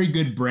Kroc, very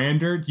good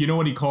brander. You know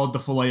what he called the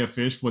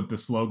Filet-O-Fish, what the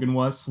slogan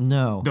was?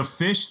 No. The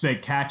fish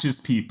that catches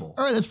people.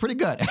 All right, that's pretty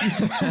good.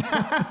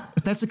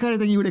 That's the kind of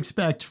thing you would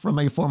expect from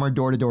a former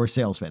door-to-door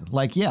salesman.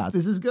 Like, yeah,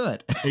 this is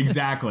good.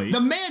 Exactly.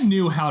 The man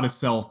knew how to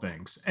sell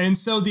things. And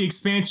so the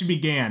expansion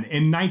began.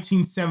 In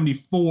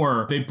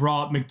 1974, they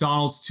brought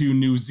McDonald's to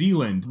New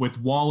Zealand with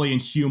Wally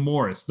and Hugh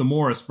Morris, the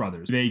Morris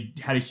brothers. They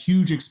had a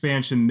huge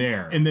expansion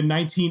there. In the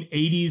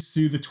 1980s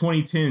through the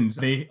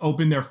 2010s, they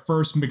opened their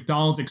first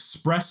McDonald's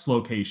Express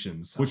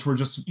locations, which were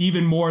just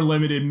even more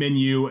limited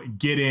menu,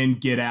 get in,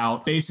 get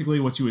out. Basically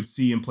what you would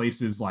see in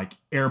places like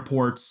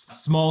airports,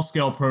 small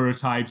scale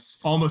prototypes,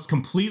 almost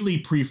completely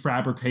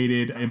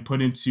prefabricated and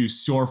put into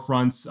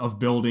storefronts of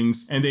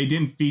buildings. And they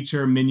didn't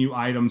feature menu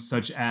items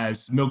such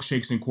as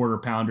milkshakes and quarter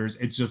pounders.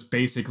 It's just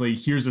basically,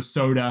 here's a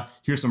soda,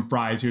 here's some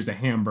fries, here's a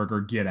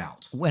hamburger, get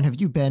out. When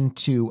have you been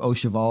to Au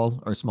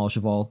Cheval or Small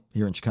Cheval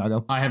here in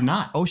Chicago? I have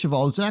not. Au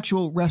Cheval is an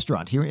actual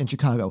restaurant here in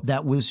Chicago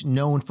that was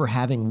known for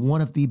having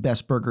one of the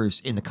best burgers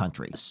in the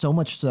country. So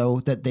much so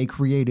that they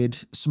created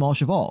Small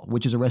Cheval,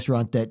 which is a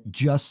restaurant that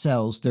just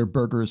sells their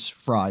burgers,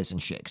 fries,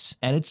 and shakes.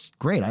 And it's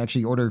great. I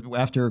actually ordered,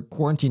 after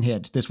quarantine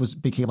hit, this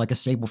became like a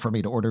staple for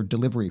me to order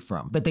delivery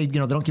from. But they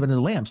don't keep it in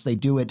the lamps. They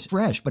do it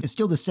fresh, but it's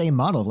still the same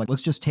model of like,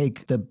 let's just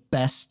take the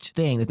best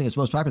thing, the thing that's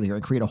most popular here,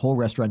 and create a whole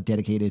restaurant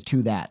dedicated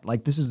to that.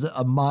 Like, this is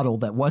a model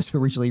that was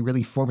originally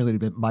really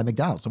formulated by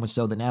McDonald's, so much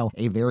so that now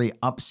a very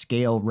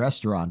upscale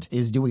restaurant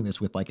is doing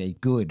this with like a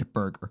good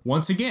burger.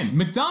 Once again,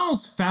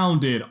 McDonald's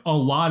founded a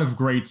lot of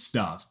great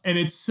stuff, and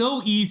it's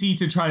so easy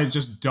to try to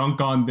just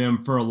dunk on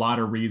them for a lot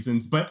of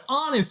reasons, but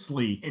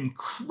honestly,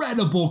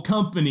 incredible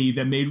company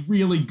that made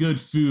really good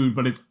food,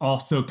 but it's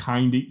also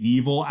kind of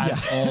evil,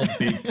 as all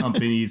big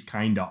companies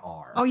kind of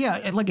are. Oh yeah,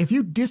 and like if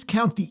you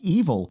discount the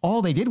evil,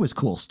 all they did was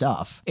cool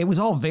stuff. It was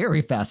all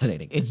very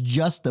fascinating. It's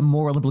just the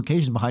moral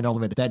implications behind all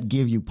of it that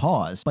give you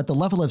pause. But the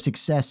level of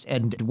success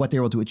and what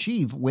they're able to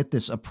achieve with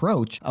this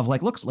approach of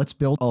like, look, let's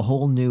build a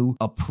whole new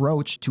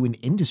approach to an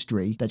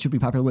industry that should be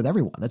popular with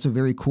everyone. That's a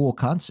very cool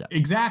concept.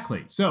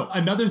 Exactly. So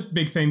another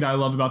big thing that I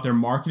love about their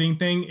marketing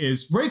thing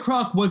is Ray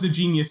Kroc was a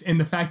genius in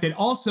the fact that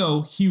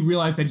also he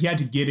realized that he had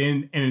to get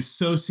in and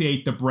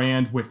associate the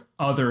brand with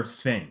other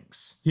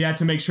things. He had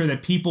to make sure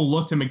that people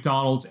looked at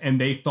McDonald's and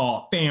they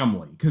thought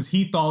family, because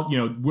he thought,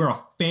 we're a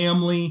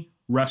family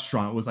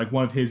restaurant was like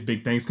one of his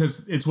big things,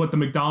 because it's what the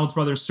McDonald's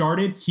brothers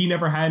started. He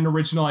never had an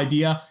original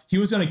idea. He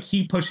was going to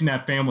keep pushing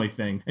that family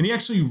thing. And he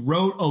actually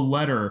wrote a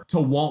letter to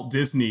Walt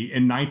Disney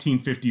in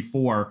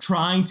 1954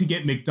 trying to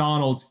get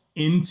McDonald's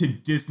into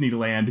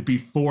Disneyland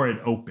before it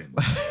opened.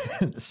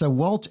 So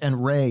Walt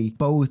and Ray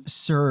both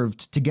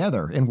served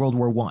together in World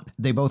War I.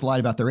 They both lied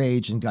about their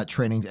age and got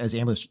training as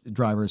ambulance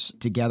drivers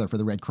together for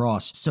the Red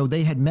Cross. So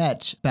they had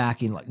met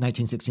back in like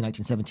 1916,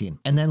 1917,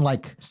 and then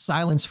like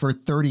silence for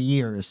 30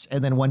 years.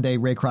 And then one day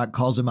Ray Kroc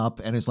calls him up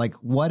and is like,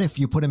 what if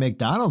you put a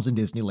McDonald's in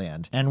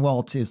Disneyland? And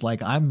Walt is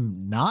like,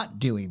 I'm not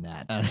doing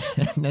that.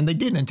 And they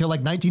didn't until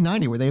like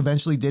 1990, where they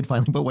eventually did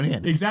finally put one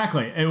in.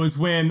 Exactly. It was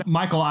when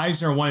Michael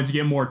Eisner wanted to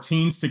get more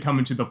teens to come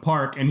coming to the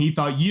park, and he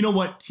thought, you know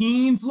what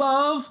teens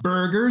love?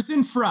 Burgers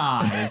and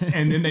fries.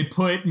 And then they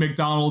put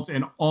McDonald's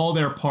in all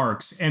their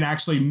parks, and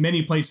actually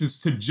many places,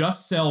 to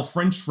just sell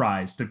French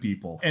fries to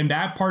people. And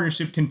that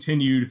partnership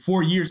continued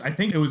for years. I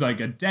think it was like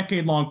a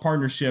decade-long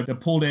partnership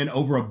that pulled in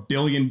over $1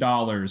 billion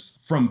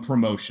from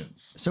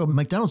promotions. So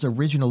McDonald's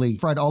originally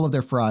fried all of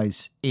their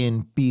fries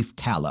in beef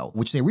tallow,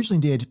 which they originally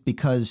did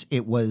because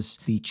it was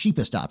the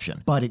cheapest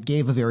option, but it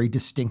gave a very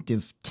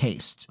distinctive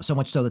taste. So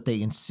much so that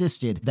they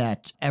insisted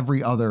that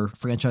every other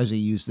franchisee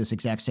use this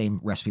exact same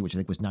recipe, which I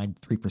think was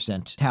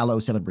 93% tallow,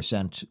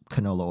 7%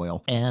 canola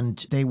oil. And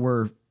they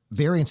were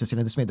very insistent,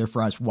 and this made their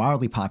fries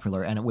wildly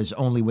popular, and it was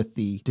only with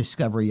the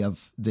discovery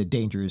of the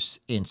dangers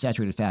in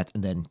saturated fat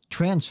and then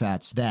trans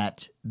fats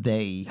that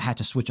they had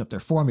to switch up their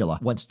formula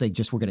once they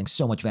just were getting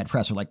so much bad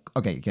press. They're like,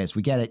 okay, guys,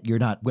 we get it. You're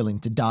not willing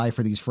to die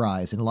for these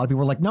fries. And a lot of people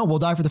were like, no, we'll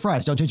die for the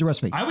fries. Don't change the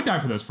recipe. I would die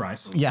for those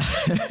fries. Yeah.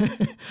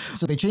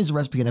 So they changed the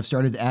recipe and have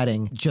started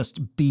adding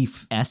just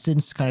beef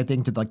essence kind of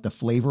thing to like the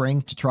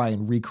flavoring to try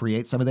and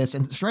recreate some of this.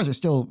 And the fries are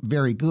still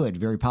very good,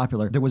 very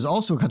popular. There was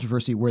also a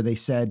controversy where they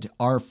said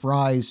our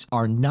fries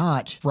are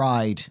not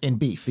fried in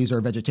beef. These are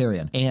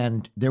vegetarian.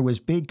 And there was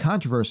big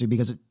controversy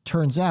because it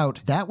turns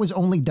out that was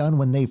only done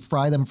when they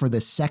fry them for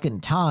the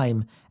second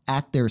time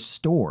at their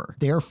store.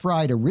 They're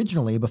fried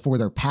originally before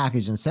they're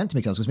packaged and sent to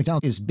McDonald's, because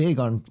McDonald's is big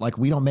on, like,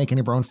 we don't make any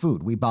of our own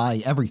food. We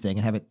buy everything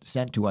and have it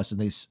sent to us in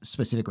these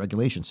specific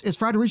regulations. It's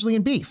fried originally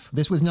in beef.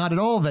 This was not at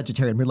all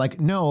vegetarian. We're like,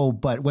 no,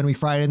 but when we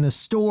fry it in the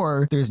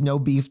store, there's no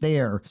beef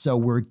there. So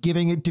we're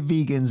giving it to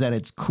vegans and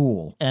it's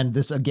cool. And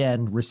this,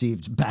 again,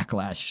 received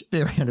backlash,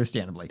 very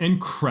understandably.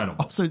 Incredible.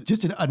 Also,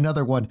 just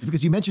another one,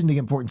 because you mentioned the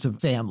importance of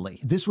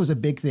family. This was a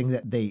big thing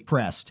that they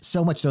pressed,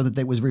 so much so that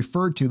it was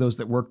referred to, those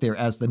that worked there,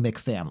 as the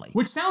McFamily.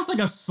 Which sounds like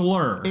a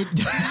slur. I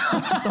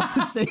thought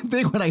the same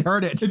thing when I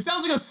heard it. It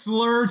sounds like a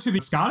slur to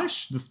the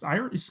Scottish? The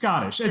Irish?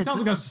 Scottish. It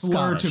sounds like a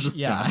slur to the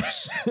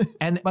Scottish. Yeah.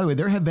 And by the way,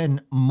 there have been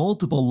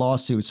multiple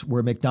lawsuits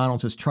where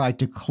McDonald's has tried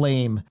to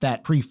claim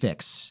that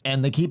prefix.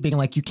 And they keep being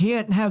like, you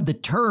can't have the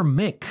term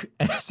Mick.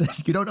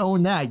 You don't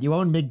own that. You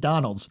own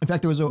McDonald's. In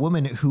fact, there was a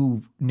woman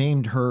who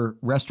named her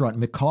restaurant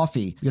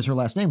McCoffey because her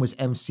last name was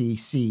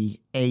McCaughy.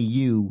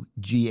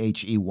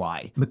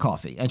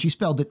 McCoffey. And she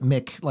spelled it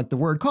Mick like the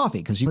word coffee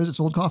because she knows it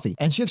sold coffee.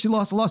 And she actually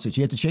lost a lawsuit.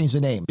 She had to change the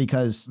name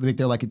because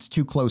they're like, it's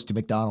too close to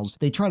McDonald's.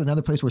 They tried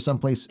another place where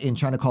someplace in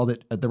China called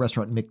it the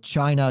restaurant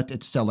McChina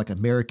to sell like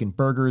American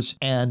burgers.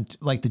 And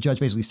like the judge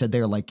basically said,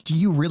 they're like, do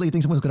you really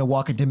think someone's going to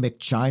walk into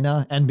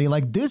McChina and be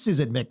like, this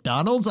isn't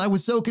McDonald's? I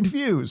was so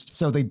confused.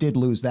 So they did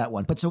lose that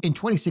one. But so in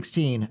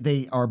 2016,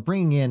 they are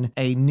bringing in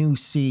a new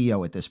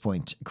CEO at this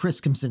point, Chris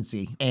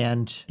Kempczinski.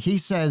 And he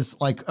says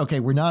like, okay,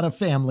 we're not a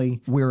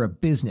family, we're a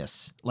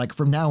business. Like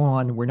from now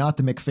on, we're not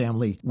the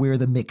McFamily, we're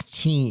the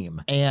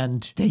McTeam.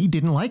 And they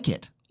didn't like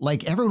it.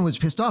 Like everyone was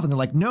pissed off and they're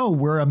like, no,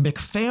 we're a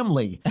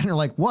McFamily. And they're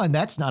like, one,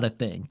 that's not a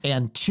thing.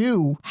 And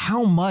two,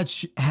 how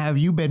much have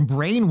you been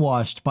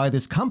brainwashed by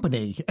this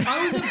company?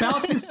 I was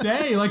about to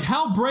say, like,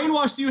 how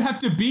brainwashed do you have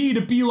to be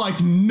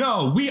like,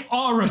 no, we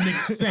are a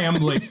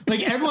McFamily.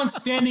 Like everyone's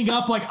standing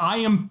up like I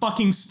am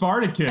fucking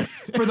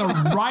Spartacus for the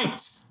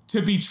right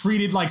to be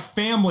treated like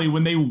family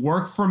when they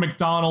work for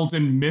McDonald's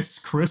and miss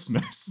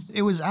Christmas.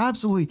 It was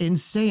absolutely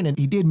insane. And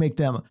he did make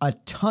them a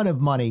ton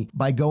of money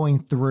by going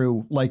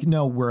through like,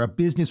 no, we're a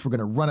business. We're going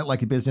to run it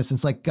like a business. And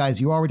it's like, guys,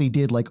 you already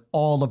did like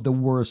all of the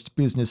worst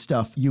business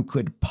stuff you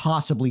could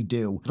possibly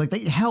do. Like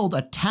they held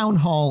a town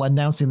hall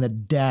announcing the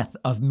death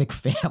of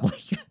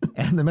McFamily.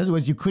 And the message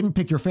was you couldn't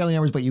pick your family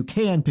members, but you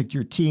can pick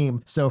your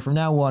team. So from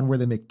now on, we're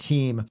the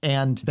McTeam.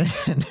 And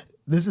then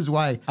this is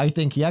why I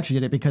think he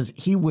actually did it, because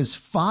he was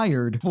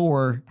fired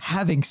for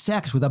having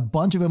sex with a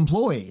bunch of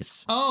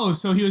employees. Oh,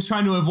 so he was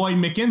trying to avoid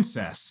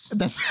McIncest.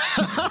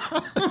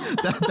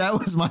 That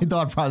was my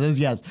thought process,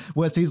 yes.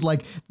 Was he's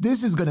like,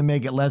 this is going to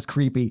make it less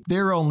creepy.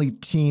 They're only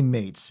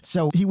teammates.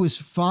 So he was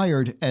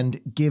fired and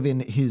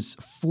given his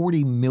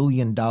 $40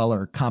 million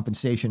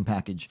compensation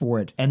package for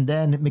it. And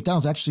then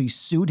McDonald's actually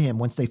sued him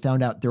once they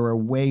found out there were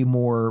way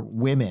more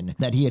women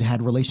that he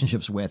had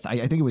relationships with. I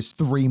think it was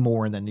 3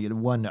 more, and then he had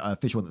one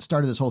official that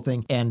started this whole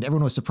thing, and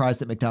everyone was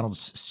surprised that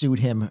McDonald's sued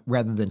him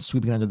rather than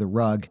sweeping it under the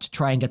rug to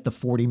try and get the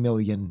 $40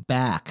 million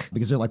back,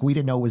 because they're like, we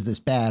didn't know it was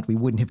this bad. We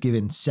wouldn't have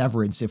given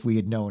severance if we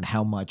had known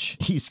how much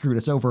he screwed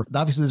us over.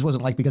 Obviously, this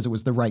wasn't like because it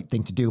was the right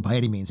thing to do by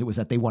any means. It was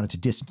that they wanted to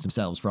distance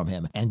themselves from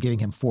him, and giving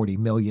him $40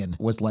 million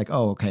was like,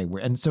 oh, okay.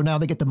 And so now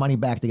they get the money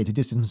back. They get to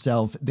distance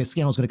themselves. The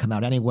scandal's going to come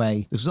out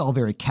anyway. This was all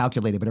very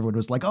calculated, but everyone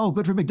was like, oh,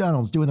 good for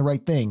McDonald's doing the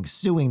right thing,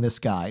 suing this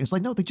guy. It's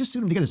like, no, they just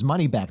sued him to get his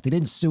money back. They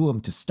didn't sue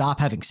him to stop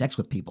having sex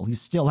with people.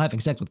 He's still having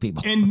sex with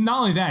people. And not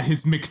only that,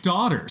 his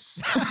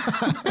McDaughters.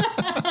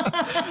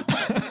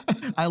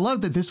 I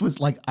love that this was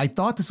like, I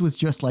thought this was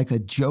just like a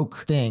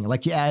joke thing.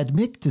 Like you add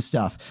Mick to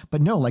stuff, but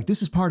no, like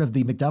this is part of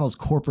the McDonald's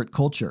corporate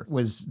culture,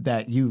 was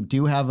that you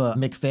do have a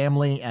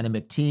McFamily and a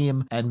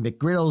McTeam and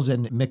McGriddles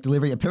and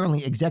McDelivery.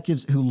 Apparently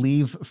executives who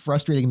leave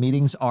frustrating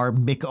meetings are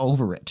Mick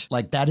over it.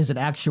 Like that is an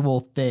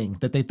actual thing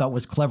that they thought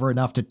was clever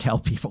enough to tell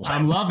people.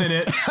 I'm loving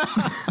it.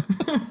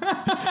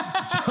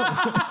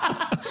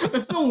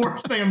 the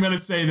worst thing I'm going to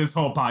say this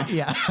whole podcast.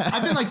 Yeah.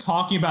 I've been like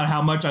talking about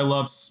how much I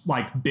love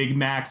like Big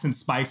Macs and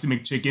spicy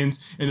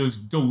McChickens and those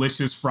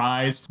delicious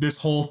fries,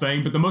 this whole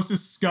thing. But the most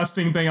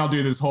disgusting thing I'll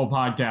do this whole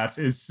podcast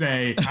is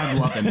say I'm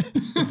loving it.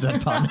 Is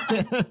that fun?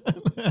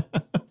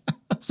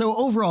 So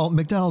overall,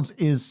 McDonald's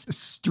is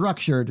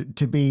structured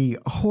to be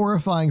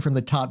horrifying from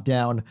the top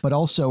down, but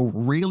also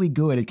really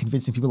good at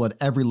convincing people at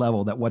every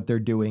level that what they're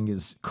doing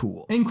is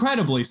cool.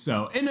 Incredibly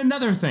so. And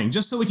another thing,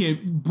 just so we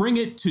can bring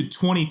it to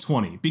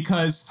 2020,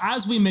 because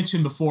as we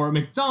mentioned before,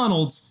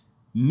 McDonald's,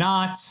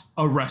 not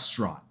a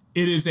restaurant.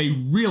 It is a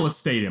real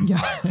estate empire.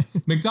 Yeah.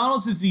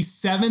 McDonald's is the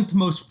 7th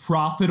most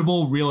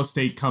profitable real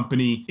estate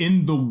company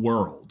in the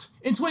world.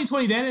 In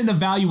 2020, they had an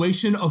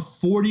evaluation of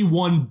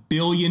 $41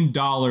 billion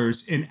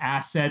in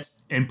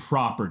assets and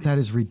property. That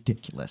is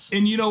ridiculous.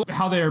 And you know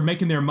how they're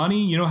making their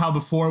money? You know how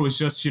before it was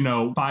just,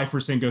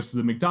 5% goes to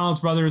the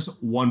McDonald's brothers,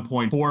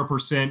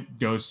 1.4%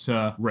 goes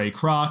to Ray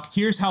Kroc.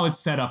 Here's how it's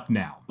set up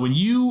now. When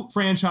you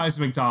franchise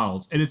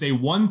McDonald's, it is a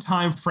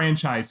one-time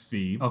franchise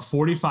fee of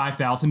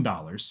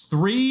 $45,000,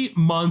 3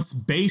 months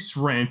base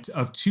rent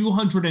of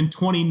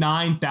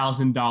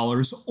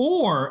 $229,000,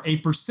 or a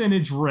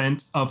percentage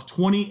rent of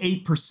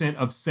 28%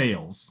 of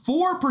sales,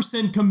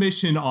 4%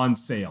 commission on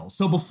sales.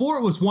 So before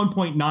it was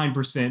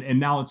 1.9%,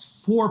 and now it's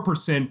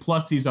 4%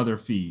 plus these other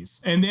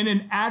fees. And then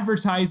an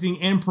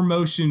advertising and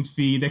promotion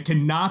fee that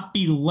cannot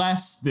be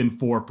less than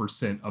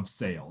 4% of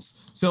sales.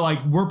 So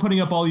like we're putting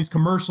up all these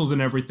commercials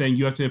and everything,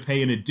 you have to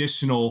pay an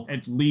additional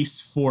at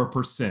least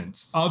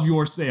 4% of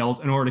your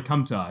sales in order to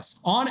come to us.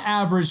 On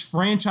average,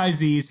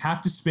 franchisees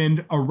have to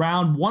spend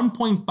around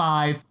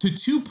 $1.5 to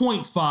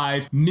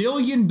 $2.5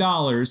 million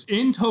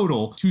in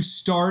total to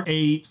start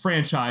a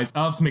franchise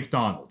of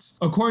McDonald's.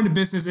 According to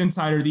Business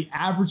Insider, the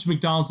average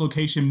McDonald's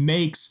location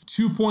makes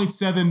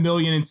 $2.7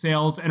 million in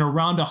sales and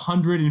around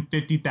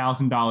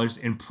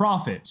 $150,000 in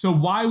profit. So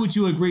why would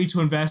you agree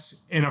to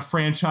invest in a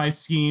franchise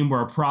scheme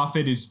where a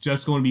profit is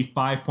just going to be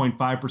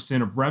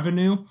 5.5% of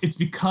revenue? It's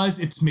because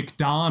it's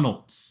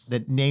McDonald's.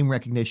 The name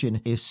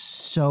recognition is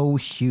so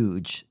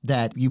huge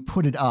that you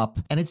put it up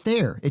and it's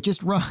there. It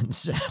just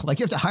runs. Like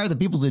you have to hire the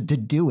people to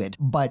do it.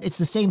 But it's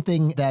the same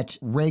thing that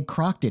Ray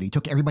Kroc did. He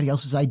took everybody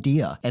else's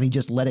idea and he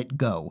just let it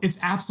go. It's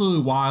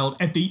absolutely wild.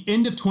 At the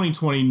end of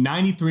 2020,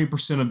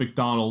 93% of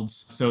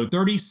McDonald's, so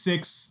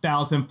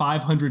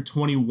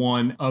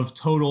 36,521 of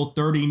total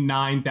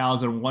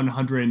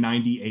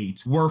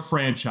 39,198 were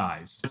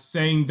franchised,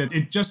 saying that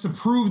it just to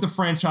prove the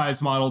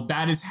franchise model,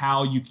 that is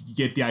how you could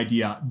get the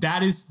idea.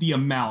 That is the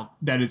amount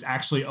that is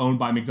actually owned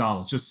by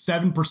McDonald's. Just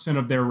 7%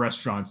 of their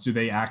restaurants do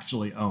they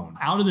actually own.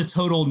 Out of the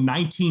total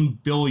 19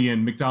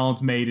 billion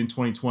McDonald's made in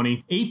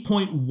 2020,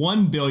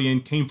 8.1 billion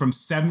came from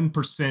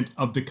 7%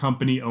 of the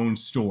company-owned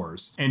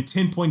stores, and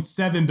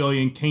 10.7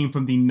 billion came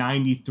from the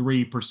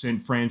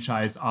 93%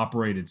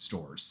 franchise-operated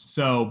stores.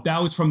 So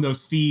that was from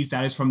those fees,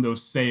 that is from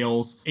those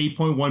sales,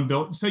 8.1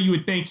 billion. So you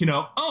would think,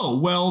 oh,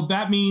 well,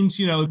 that means,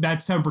 that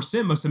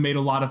 7% must have made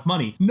a lot of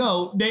money.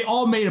 No, they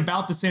all made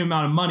about the same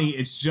amount of money.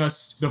 It's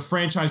just the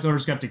franchise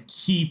owners got to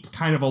keep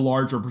kind of a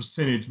larger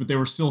percentage, but they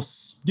were still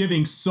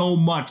giving so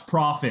much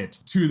profit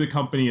to the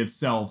company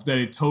itself that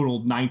it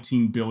totaled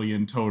 19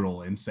 billion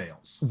total in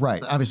sales.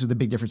 Right. Obviously, the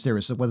big difference there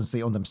is that once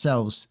they own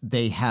themselves,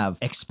 they have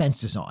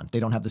expenses on. They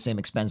don't have the same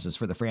expenses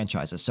for the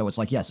franchises. So it's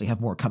like, yes, they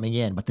have more coming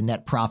in, but the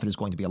net profit is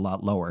going to be a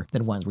lot lower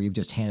than ones where you've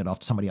just handed off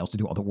to somebody else to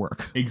do all the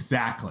work.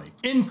 Exactly.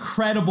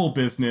 Incredible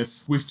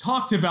business. We've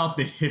talked about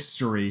the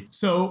history.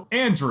 So,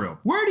 Andrew,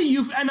 where do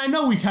you, and I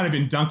know we've kind of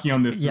been dunking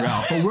on this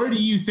throughout, but where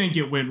do you think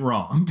it went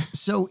wrong?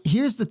 So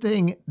here's the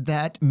thing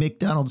that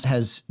McDonald's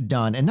has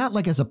done, and not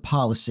like as a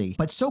policy,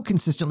 but so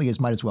consistently as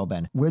might as well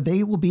been, where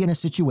they will be in a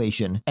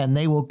situation and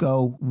they will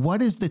go,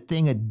 what is the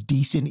thing a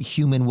decent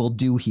human will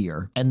do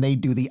here? And they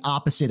do the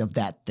opposite of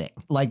that thing,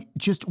 like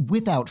just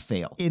without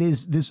fail. It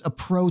is this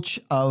approach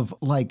of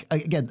like,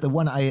 again, the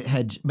one I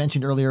had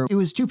mentioned earlier, it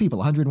was two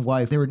people, a husband and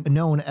wife. They were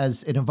known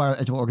as an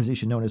environmental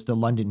organization known as the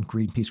London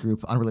Greenpeace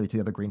Group, unrelated to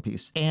the other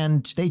Greenpeace.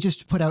 And they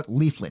just put out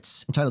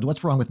leaflets entitled,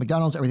 What's Wrong with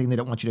McDonald's? Everything They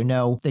Don't Want You to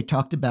Know. They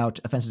talked about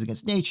offenses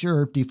against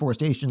nature,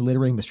 deforestation,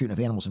 littering, mistreatment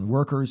of animals and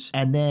workers.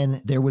 And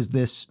then there was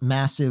this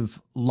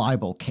massive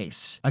libel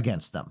case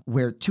against them,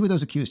 where two of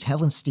those accused,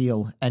 Helen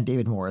Steele and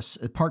David Morris,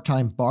 a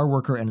part-time bar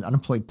worker and an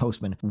unemployed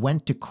postman,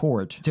 went to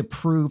court to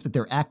prove that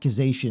their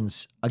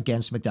accusations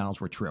against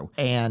McDonald's were true.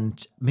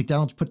 And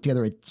McDonald's put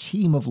together a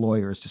team of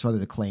lawyers to smother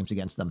the claims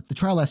against them. The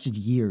trial lasted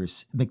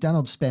years.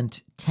 McDonald's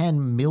spent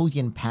 £10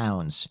 million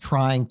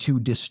trying to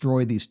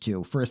destroy these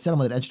two for a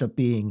settlement that ended up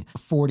being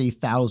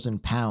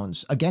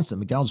 £40,000 against them.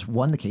 McDonald's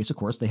won the case, of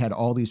course. They had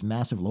all these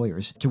massive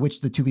lawyers, to which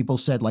the two people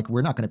said, like,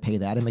 we're not going to pay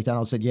that. And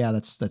McDonald's said, yeah,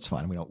 that's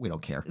fine. We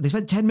don't care. They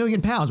spent £10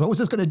 million. What was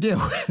this going to do?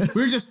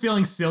 We were just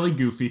feeling silly,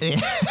 goofy.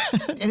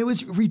 And it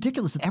was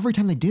ridiculous. Every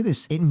time they did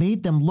this, it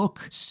made them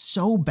look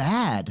so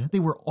bad.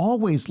 They were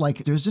always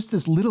like, there's just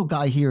this little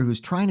guy here who's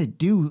trying to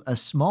do a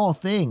small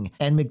thing.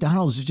 And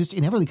McDonald's just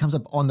inevitably comes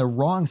up on the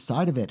wrong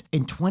side of it.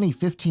 In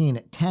 2015,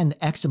 10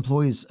 then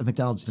ex-employees of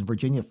McDonald's in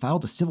Virginia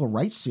filed a civil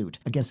rights suit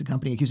against the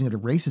company, accusing it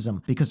of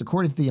racism, because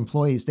according to the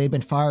employees, they'd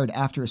been fired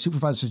after a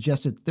supervisor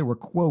suggested that there were,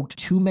 quote,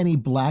 too many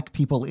black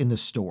people in the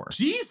store.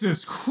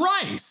 Jesus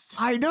Christ!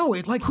 I know,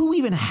 it like, who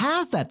even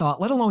has that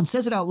thought, let alone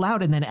says it out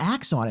loud and then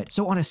acts on it?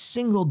 So on a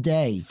single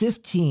day,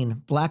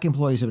 15 black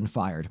employees have been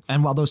fired.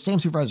 And while those same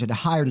supervisors had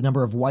hired a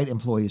number of white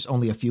employees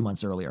only a few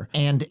months earlier.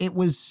 And it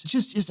was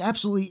just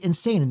absolutely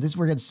insane. And this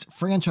were against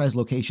franchise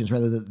locations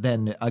rather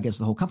than against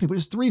the whole company, but it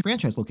was 3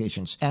 franchise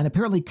locations. And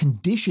apparently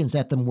conditions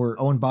at them were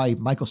owned by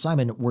Michael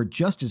Simon were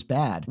just as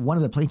bad. One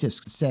of the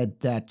plaintiffs said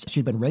that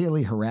she'd been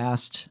regularly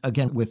harassed,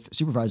 again, with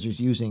supervisors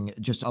using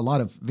just a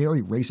lot of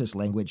very racist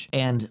language.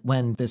 And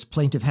when this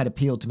plaintiff had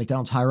appealed to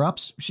McDonald's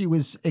higher-ups, she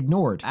was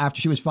ignored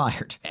after she was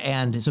fired.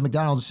 And so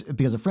McDonald's,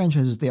 because of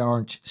franchises, they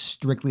aren't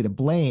strictly to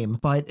blame,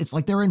 but it's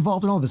like they're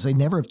involved in all this. They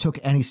never have took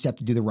any step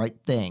to do the right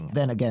thing.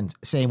 Then again,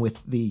 same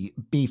with the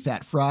beef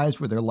fat fries,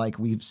 where they're like,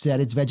 we've said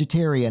it's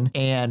vegetarian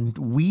and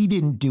we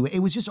didn't do it. It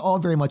was just all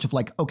very much of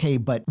like, okay,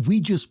 but we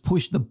just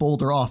pushed the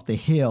boulder off the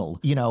hill.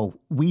 You know,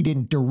 we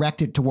didn't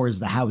direct it towards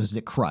the houses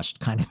it crushed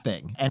kind of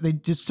thing. And they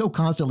just so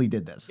constantly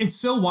did this. It's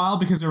so wild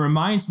because it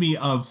reminds me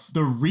of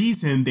the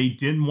reason they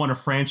didn't want to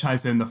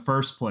franchise it in the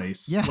first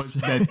place. Yes. Was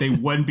that they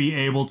wouldn't be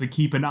able to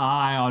keep an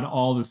eye on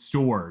all the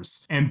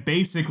stores. And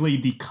basically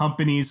the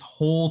company's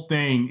whole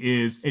thing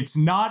is, it's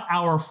not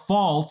our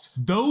fault.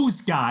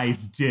 Those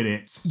guys did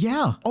it.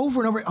 Yeah,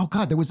 over and over. Oh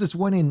God, there was this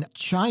one in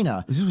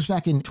China. This was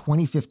back in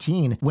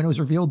 2015 when it was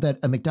revealed that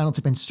a McDonald's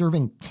had been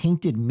serving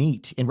tainted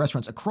meat in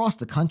restaurants across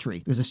the country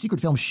because a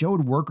secret film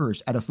showed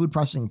workers at a food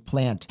processing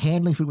plant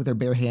handling food with their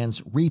bare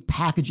hands,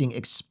 repackaging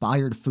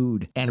expired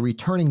food, and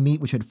returning meat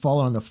which had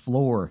fallen on the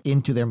floor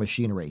into their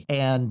machinery.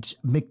 And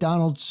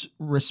McDonald's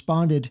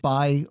responded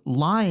by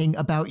lying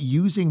about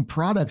using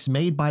products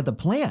made by the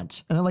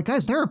plant. And they're like,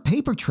 guys, there are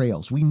paper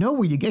trails. We know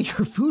where you get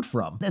your food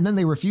from. And then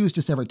they refused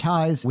to sever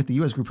ties with the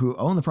U.S. group who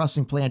owned the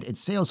processing plant.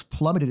 Its sales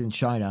plummeted in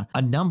China.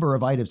 A number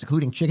of items,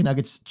 including chicken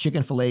nuggets,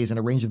 chicken fillets, and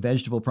a range of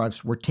vegetable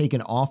products were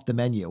taken off the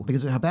menu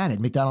because of how bad it.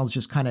 McDonald's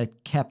just kind of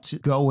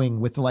kept going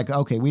with like,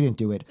 okay, we didn't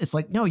do it. It's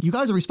like, no, you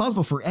guys are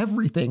responsible for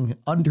everything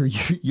under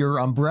your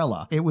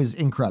umbrella. It was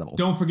incredible.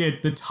 Don't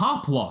forget the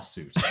top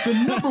lawsuit,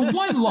 the number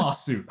 1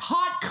 lawsuit,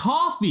 hot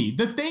coffee,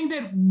 the thing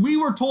that we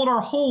were told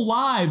our whole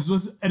lives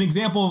was an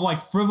example of like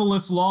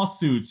frivolous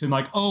lawsuits and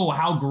like, oh,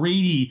 how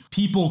greedy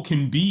people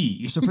can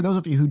be. So for those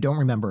of you who don't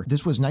remember,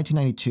 this was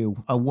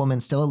 1992. A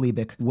woman, Stella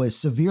Liebig, was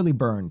severely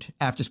burned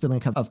after spilling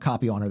a cup of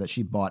coffee on her that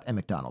she bought at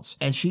McDonald's.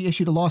 And she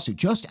issued a lawsuit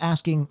just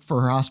asking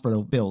for her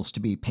hospital bills to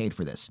be paid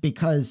for this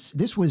because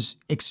this was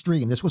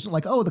extreme. This wasn't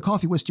like, oh, the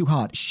coffee was too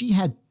hot. She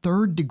had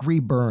 3rd-degree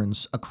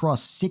burns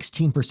across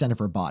 16% of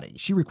her body.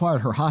 She required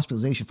her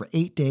hospitalization for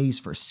 8 days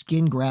for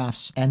skin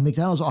grafts, and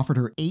McDonald's offered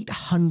her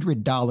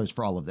 $800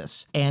 for all of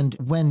this. And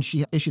when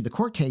she issued the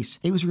court case,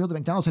 it was revealed that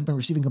McDonald's had been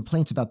receiving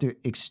complaints about the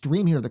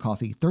extreme heat of the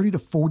coffee, 30 to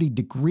 40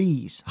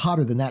 degrees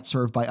hotter than that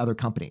served by other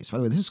companies. By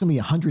the way, this is going to be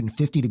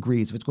 150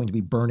 degrees if it's going to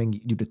be burning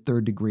you to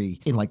 3rd degree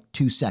in like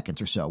 2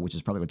 seconds or so, which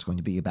is probably what it's going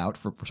to be about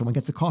for someone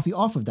gets the coffee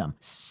off of them.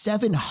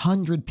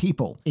 700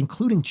 people,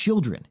 including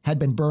children, had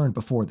been burned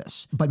before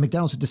this. But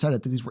McDonald's had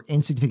decided that these were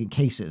insignificant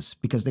cases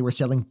because they were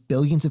selling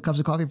billions of cups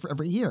of coffee for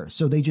every year.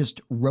 So they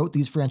just wrote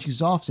these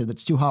franchises off, said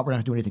it's too hot, we're not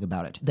going to do anything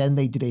about it. Then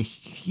they did a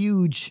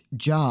huge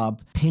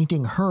job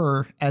painting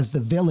her as the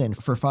villain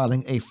for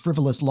filing a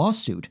frivolous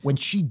lawsuit when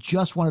she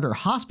just wanted her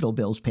hospital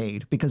bills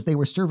paid because they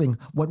were serving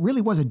what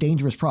really was a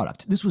dangerous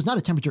product. This was not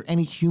a temperature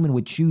any human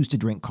would choose to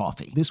drink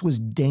coffee. This was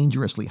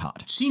dangerously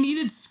hot. She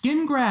needed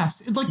skin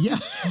grafts. It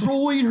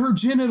destroyed her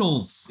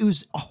genitals. It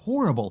was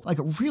horrible, like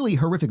really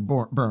horrific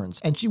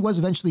burns. And she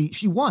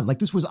won. Like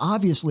this was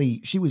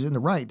obviously, she was in the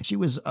right. She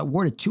was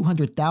awarded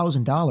 $200,000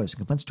 in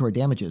compensatory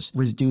damages,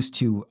 reduced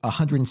to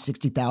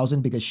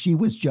 $160,000 because she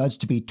was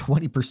judged to be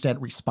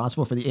 20%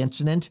 responsible for the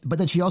incident. But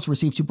then she also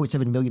received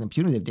 $2.7 million in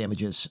punitive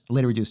damages,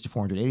 later reduced to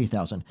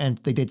 $480,000. And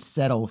they did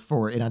settle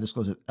for an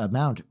undisclosed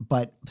amount.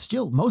 But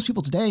still, most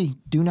people today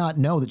do not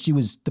know that she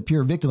was the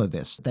pure victim of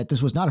this, that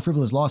this was not a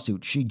frivolous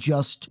lawsuit. She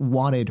just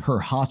wanted her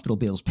hospital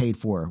bills paid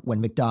for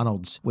when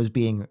McDonald's was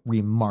being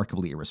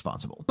remarkably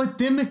irresponsible. But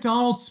then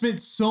McDonald's spent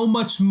so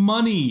much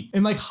money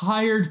and like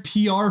hired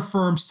PR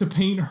firms to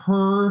paint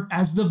her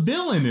as the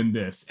villain in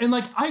this. And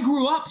like I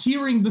grew up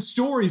hearing the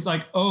stories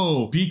like,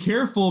 oh, be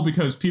careful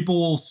because people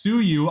will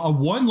sue you.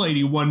 One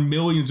lady won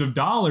millions of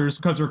dollars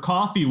because her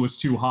coffee was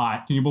too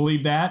hot. Can you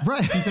believe that?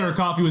 Right. She said her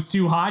coffee was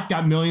too hot,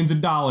 got millions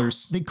of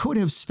dollars. They could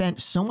have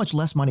spent so much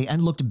less money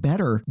and looked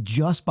better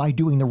just by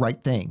doing the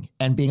right thing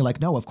and being like,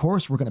 no, of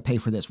course we're going to pay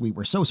for this.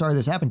 We're so sorry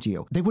this happened to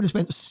you. They would have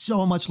spent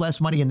so much less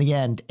money in the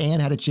end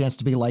and had a chance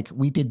to be like,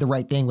 we did the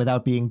right thing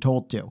without being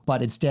told to.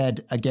 But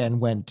instead, again,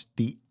 went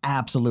the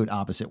absolute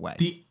opposite way.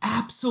 The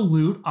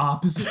absolute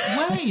opposite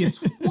way.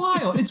 It's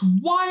wild. It's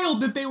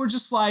wild that they were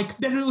just like,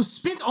 that it was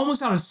spent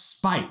almost out of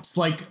spite.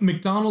 Like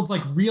McDonald's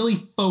like really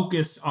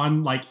focused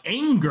on like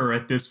anger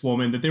at this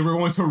woman that they were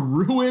going to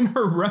ruin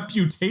her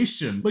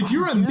reputation. Like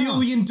you're $1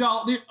 billion,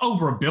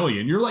 over $1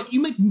 billion. You're like,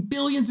 you make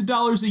billions of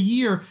dollars a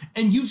year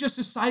and you've just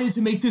decided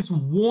to make this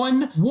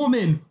one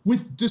woman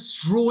with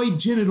destroyed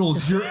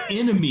genitals your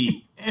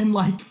enemy. And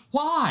like,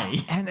 why?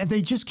 And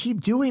they just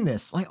keep doing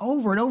this like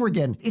over and over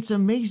again. It's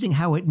amazing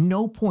how at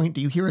no point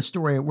do you hear a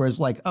story where it's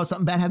like, oh,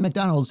 something bad happened at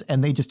McDonald's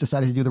and they just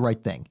decided to do the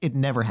right thing. It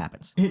never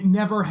happens. It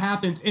never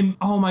happens. And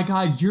oh my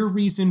God, your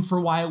reason for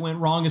why it went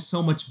wrong is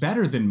so much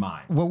better than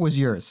mine. What was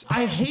yours?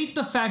 I hate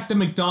the fact that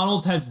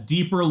McDonald's has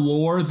deeper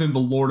lore than the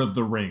Lord of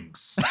the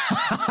Rings.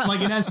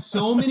 Like it has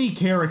so many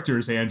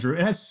characters, Andrew.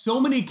 It has so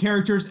many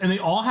characters and they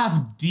all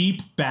have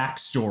deep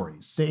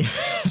backstories.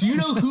 Do you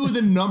know who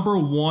the number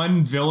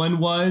one villain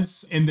was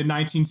in the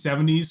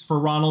 1970s for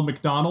Ronald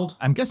McDonald?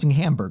 I'm guessing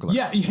Hamburglar.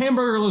 Yeah,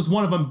 Hamburglar was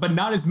one of them, but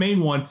not his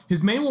main one.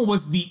 His main one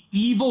was the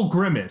Evil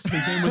Grimace.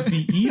 His name was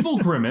the Evil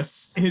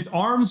Grimace. His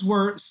arms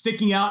were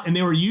sticking out and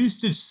they were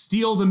used to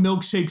steal the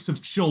milkshakes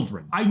of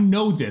children. I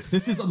know this.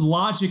 This is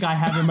logic I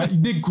have in my...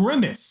 The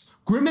Grimace.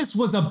 Grimace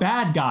was a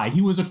bad guy.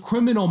 He was a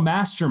criminal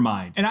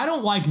mastermind. And I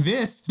don't like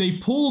this. They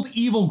pulled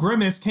Evil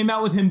Grimace, came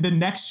out with him the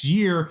next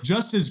year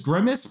just as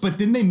Grimace, but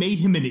then they made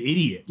him an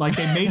idiot. Like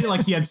they made it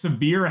like he had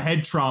severe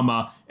head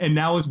trauma and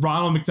now is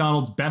Ronald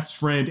McDonald's best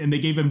friend, and they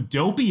gave him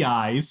dopey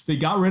eyes. They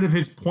got rid of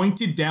his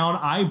pointed down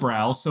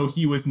eyebrows, so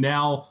he was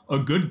now a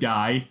good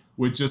guy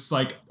with just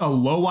like a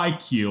low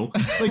IQ.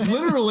 Like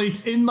literally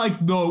in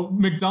like the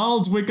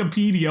McDonald's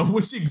Wikipedia,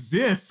 which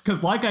exists,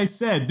 because like I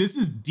said, this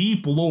is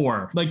deep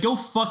lore. Like go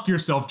fuck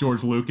yourself,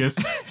 George Lucas.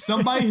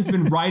 Somebody has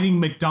been writing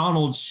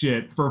McDonald's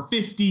shit for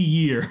 50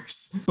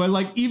 years. But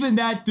like even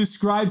that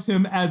describes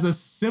him as a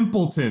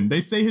simpleton.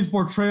 They say his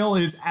portrayal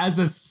is as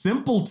a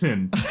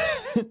simpleton.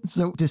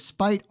 So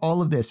despite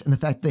all of this and the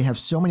fact that they have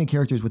so many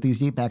characters with these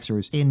deep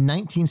backstories, in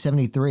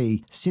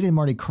 1973, Sid and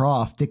Marty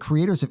Krofft, the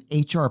creators of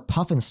HR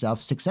Pufnstuf,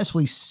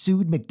 successfully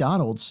sued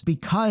McDonald's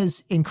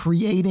because in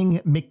creating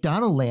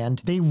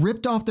McDonaldland, they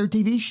ripped off their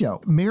TV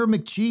show. Mayor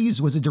McCheese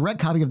was a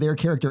direct copy of their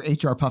character,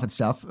 HR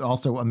Pufnstuf,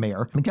 also a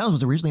mayor. McDonald's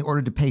was originally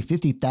ordered to pay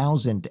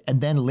 $50,000 and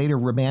then later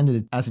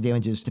remanded as the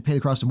damages to pay the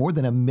Krofts more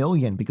than $1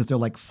 million because they're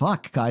like,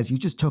 fuck, guys, you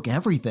just took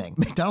everything.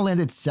 McDonaldland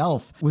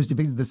itself was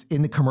depicted this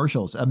in the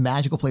commercials, a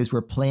magical place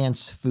where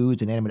plants,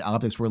 foods, and animate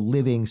objects were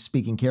living,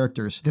 speaking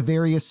characters. The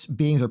various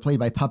beings are played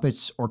by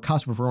puppets or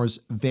costume performers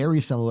very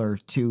similar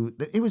to...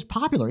 It was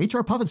popular. HR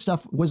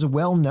Pufnstuf was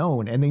well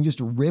known, and they just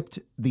ripped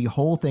the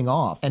whole thing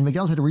off. And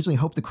McDonald's had originally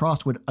hoped the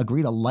Krofts would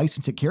agree to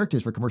license its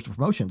characters for commercial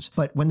promotions.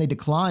 But when they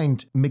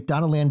declined,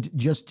 McDonaldland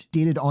just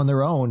did it on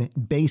their own,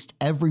 based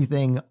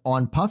everything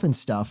on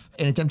Pufnstuf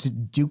in an attempt to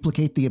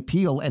duplicate the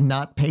appeal and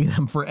not pay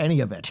them for any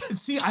of it.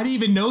 See, I didn't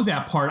even know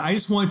that part. I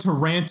just wanted to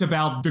rant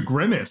about the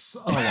Grimace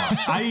a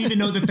lot. I didn't even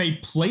know that they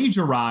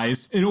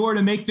plagiarized in order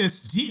to make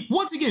this deep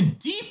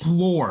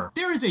lore.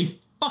 There is a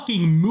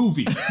fucking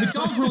movie.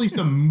 McDonald's released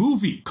a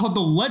movie called The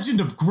Legend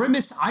of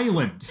Grimace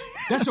Island.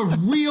 That's a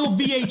real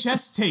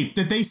VHS tape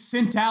that they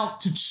sent out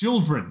to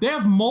children. They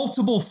have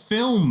multiple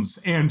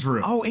films,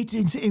 Andrew. Oh,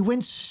 it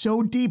went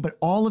so deep, but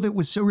all of it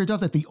was so ripped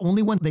off that the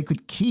only one they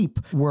could keep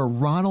were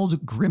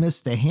Ronald,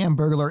 Grimace, the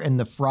Hamburglar, and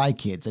the Fry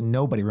Kids, and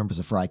nobody remembers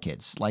the Fry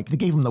Kids. Like, they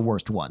gave them the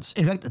worst ones.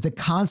 In fact, the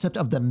concept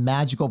of the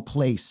magical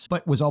place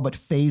was all but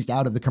phased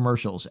out of the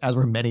commercials, as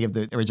were many of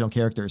the original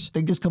characters.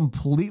 They just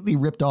completely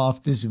ripped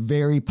off this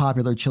very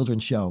popular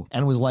children's show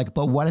and was like,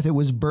 but what if it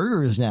was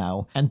burgers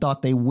now? And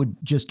thought they would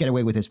just get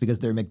away with this because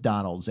they're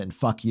McDonald's and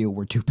fuck you,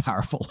 we're too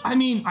powerful. I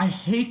mean, I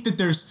hate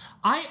that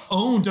I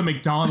owned a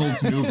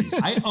McDonald's movie.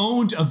 I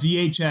owned a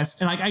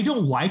VHS, and like, I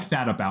don't like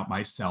that about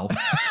myself.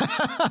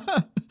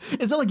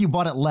 It's not like you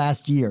bought it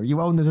last year. You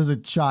owned this as a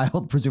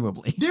child,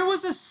 presumably. There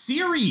was a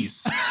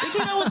series. They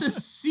came out with a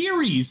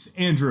series,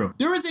 Andrew.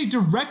 There is a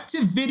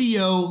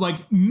direct-to-video,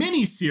 like,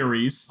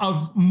 mini-series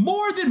of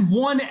more than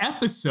one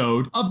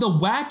episode of the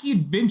wacky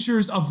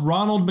adventures of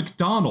Ronald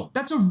McDonald.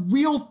 That's a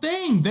real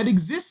thing that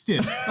existed.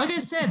 Like I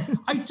said,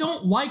 I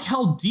don't like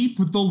how deep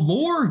the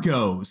lore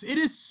goes. It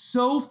is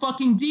so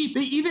fucking deep.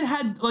 They even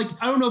had, like,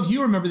 I don't know if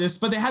you remember this,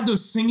 but they had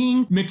those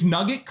singing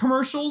McNugget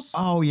commercials.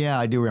 Oh, yeah,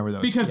 I do remember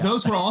those. Because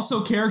those were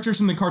also characters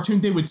from the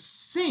cartoon. They would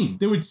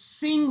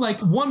sing. Like,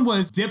 one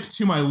was Dip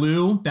to My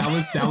Lou.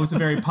 That was a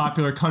very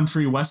popular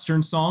country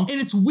western song. And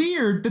it's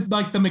weird that,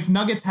 like, the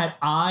McNuggets had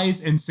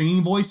eyes and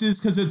singing voices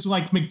because it's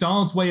like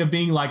McDonald's way of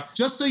being like,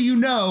 just so you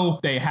know,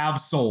 they have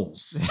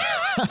souls.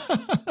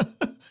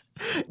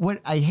 What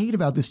I hate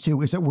about this,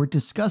 too, is that we're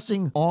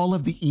discussing all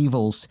of the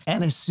evils,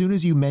 and as soon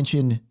as you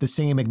mention the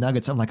singing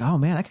McNuggets, I'm like, oh,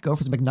 man, I could go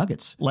for some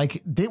McNuggets. Like,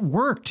 it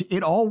worked.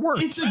 It all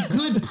worked. It's a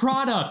good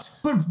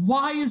product, but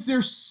why is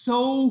there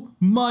so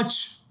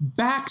much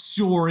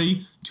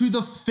backstory to to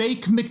the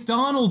fake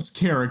McDonald's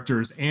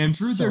characters,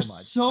 Andrew. There's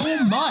so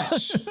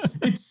much.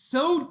 It's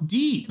so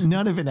deep.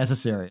 None of it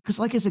necessary. Because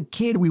like as a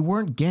kid, we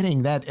weren't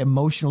getting that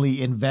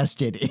emotionally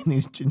invested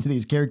into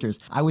these characters.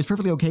 I was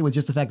perfectly okay with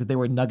just the fact that they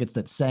were nuggets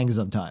that sang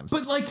sometimes.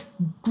 But like,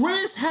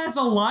 Grimace has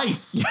a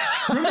life.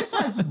 Grimace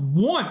has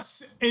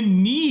wants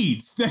and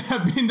needs that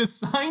have been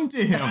assigned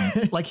to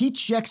him. Like he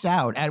checks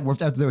out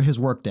after his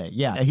workday.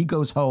 Yeah, he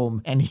goes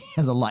home and he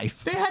has a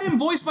life. They had him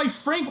voiced by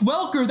Frank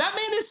Welker. That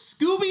man is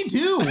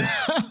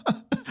Scooby-Doo.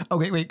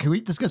 Okay, wait, can we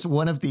discuss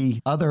one of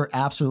the other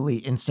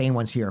absolutely insane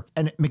ones here?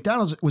 And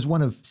McDonald's was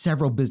one of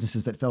several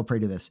businesses that fell prey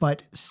to this,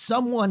 but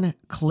someone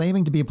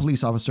claiming to be a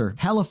police officer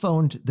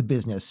telephoned the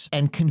business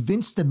and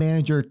convinced the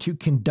manager to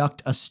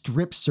conduct a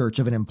strip search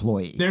of an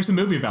employee. There's a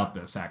movie about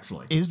this,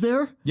 actually. Is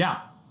there? Yeah.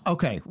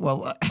 Okay,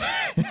 well,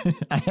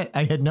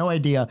 I had no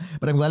idea,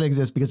 but I'm glad it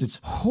exists because it's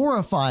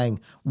horrifying.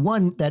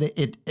 One, that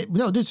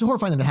it's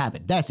horrifying that it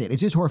happened. That's it. It's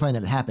just horrifying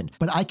that it happened.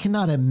 But I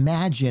cannot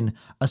imagine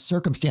a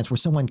circumstance where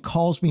someone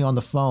calls me on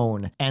the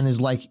phone and is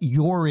like,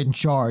 you're in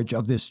charge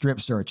of this strip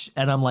search.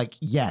 And I'm like,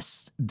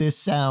 yes, this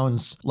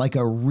sounds like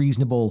a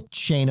reasonable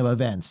chain of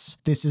events.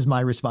 This is my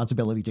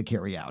responsibility to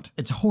carry out.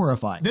 It's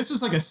horrifying. This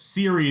was like a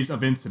series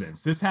of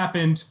incidents. This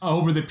happened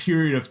over the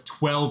period of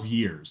 12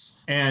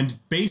 years. And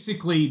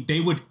basically, they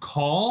would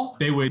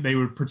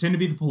pretend to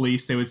be the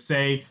police. They would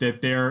say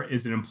that there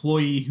is an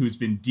employee who's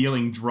been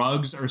dealing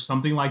drugs or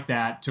something like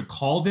that, to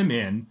call them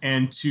in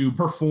and to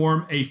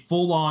perform a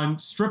full-on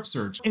strip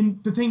search.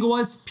 And the thing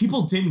was,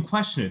 people didn't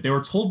question it. They were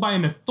told by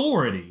an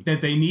authority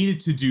that they needed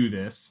to do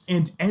this,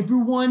 and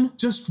everyone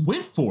just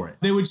went for it.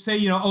 They would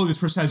say, oh, this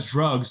person has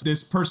drugs.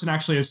 This person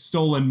actually has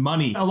stolen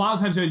money. A lot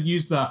of times they would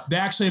use they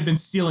actually have been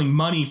stealing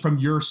money from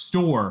your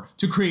store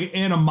to create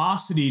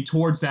animosity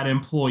towards that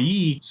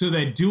employee so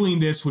that doing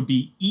this would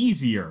be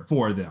easier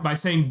for them by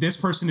saying this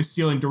person is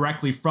stealing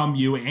directly from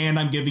you and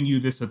I'm giving you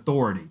this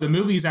authority. The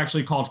movie is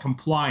actually called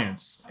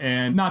Compliance,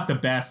 and not the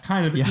best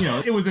kind of,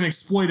 it was an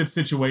exploitive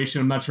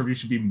situation. I'm not sure if you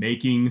should be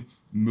making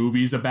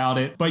movies about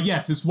it. But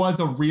yes, this was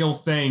a real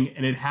thing,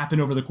 and it happened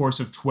over the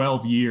course of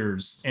 12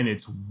 years, and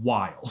it's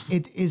wild.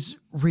 It is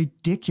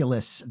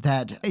ridiculous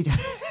that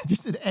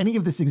just that any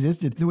of this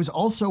existed. There was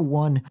also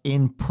one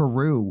in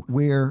Peru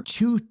where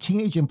 2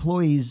 teenage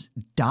employees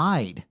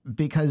died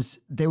because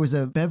there was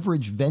a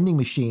beverage vending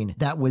machine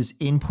that was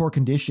in poor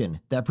condition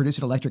that produced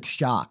an electric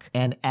shock,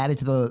 and added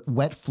to the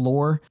wet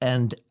floor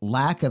and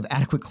lack of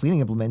adequate cleaning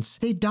implements,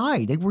 they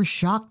died. They were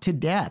shocked to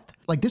death.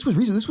 Like this was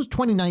recent. This was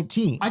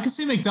 2019. I could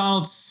see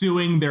McDonald's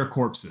suing their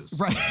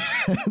corpses. Right.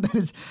 That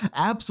is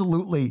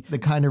absolutely the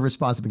kind of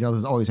response that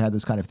McDonald's has always had,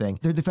 this kind of thing.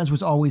 Their defense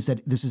was always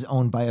that this is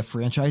owned by a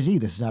franchisee.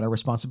 This is not our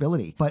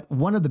responsibility. But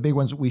one of the big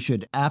ones we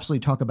should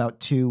absolutely talk about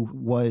too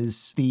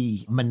was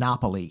the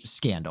Monopoly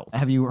scandal.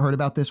 Have you heard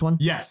about this one?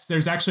 Yes,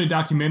 there's actually a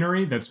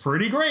documentary that's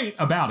pretty great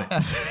about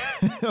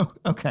it.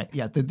 Okay.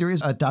 Yeah, there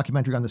is a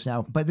documentary on this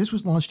now. But this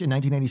was launched in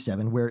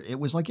 1987 where it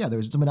was like,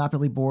 there's a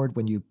Monopoly board.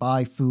 When you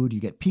buy food, you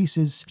get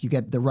pieces. If you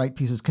get the right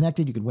pieces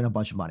connected, you can win a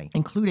bunch of money,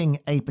 including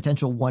a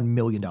potential $1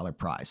 million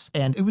prize.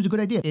 And it was a good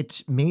idea.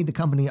 It made the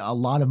company a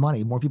lot of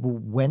money. More people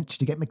went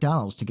to get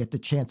McDonald's to get the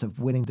chance of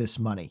winning this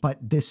money. But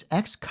this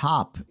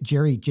ex-cop,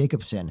 Jerry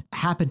Jacobson,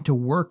 happened to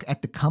work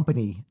at the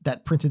company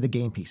that printed the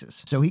game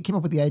pieces. So he came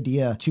up with the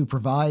idea to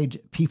provide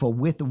people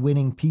with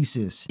winning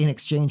pieces in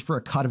exchange for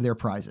a cut of their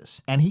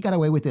prizes. And he got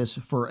away with this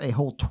for a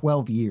whole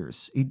 12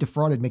 years. He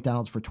defrauded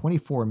McDonald's for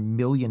 $24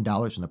 million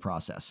in the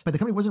process. But the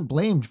company wasn't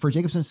blamed for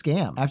Jacobson's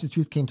scam. After the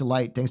truth came to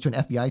light, thanks to an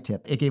FBI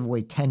tip, it gave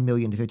away $10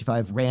 million to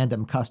 55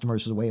 random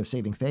customers as a way of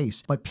saving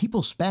face. But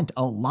people spent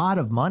a lot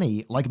of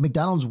money. Like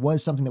McDonald's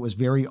was something that was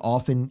very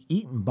often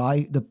eaten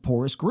by the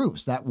poorest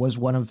groups. That was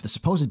one of the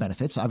supposed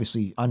benefits,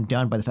 obviously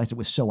undone by the fact that it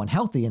was so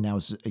unhealthy, and now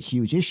is a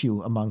huge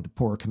issue among the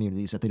poorer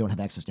communities that they don't have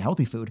access to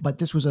healthy food. But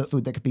this was a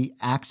food that could be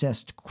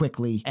accessed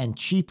quickly and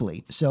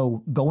cheaply.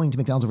 So going to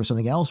McDonald's over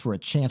something else for a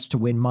chance to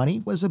win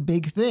money was a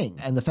big thing.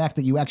 And the fact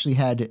that you actually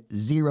had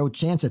zero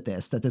chance at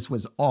this, that this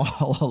was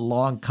all a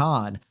long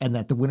con, and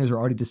that the winners were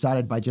already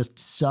decided by just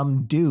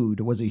some dude,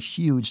 was a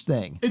huge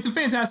thing. It's a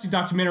fantastic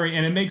documentary,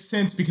 and it makes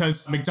sense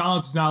because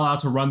McDonald's is not allowed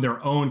to run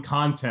their own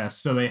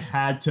contests, so they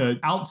had to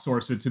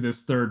outsource it to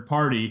this third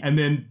party. And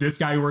then this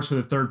guy who works for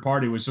the third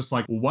party was just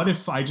like, what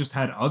if I just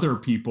had other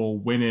people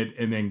win it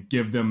and then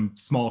give them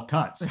small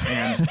cuts?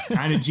 And it's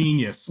kind of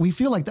genius. We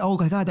feel like, oh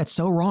my God, that's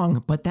so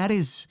wrong. But that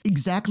is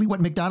exactly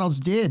what McDonald's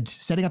did,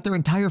 setting up their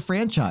entire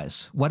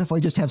franchise. What if I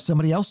just have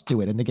somebody else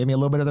do it and they gave me a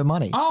little bit of their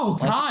money? Oh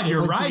God,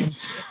 you're right.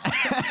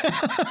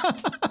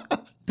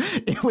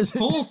 It was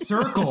full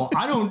circle.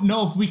 I don't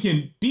know if we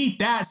can beat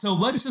that, so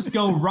let's just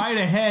go right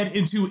ahead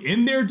into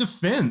In Their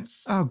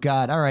Defense. Oh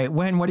God. All right.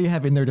 What do you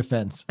have in their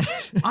defense?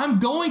 I'm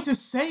going to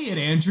say it,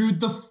 Andrew.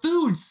 The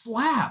food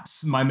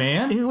slaps, my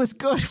man. It was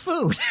good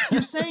food.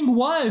 You're saying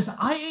was.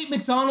 I ate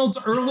McDonald's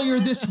earlier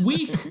this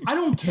week. I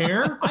don't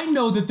care. I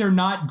know that they're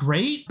not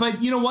great,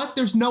 but you know what?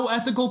 There's no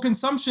ethical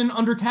consumption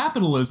under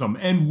capitalism,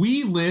 and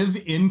we live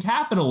in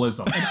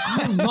capitalism.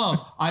 And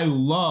I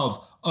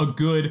love a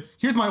good,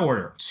 here's my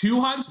order: 2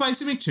 hot and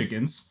spicy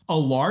McChickens, a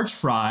large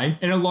fry,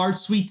 and a large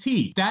sweet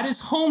tea. That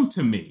is home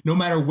to me. No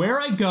matter where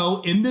I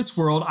go in this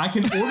world, I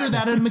can order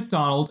that at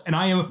McDonald's, and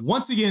I am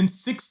once again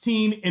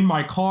 16 in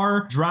my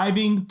car,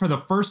 driving for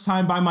the first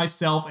time by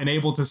myself and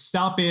able to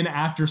stop in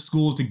after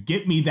school to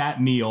get me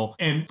that meal.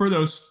 And for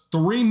those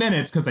 3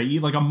 minutes, because I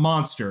eat like a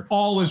monster,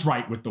 all is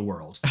right with the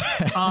world.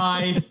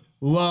 I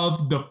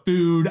love the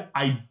food.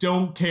 I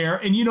don't care.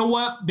 And you know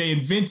what? They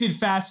invented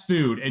fast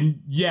food.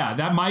 And yeah,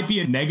 that might be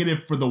a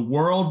negative for the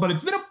world, but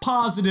it's been a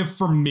positive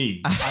for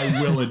me,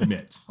 I will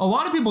admit. A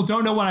lot of people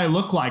don't know what I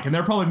look like, and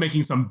they're probably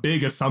making some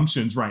big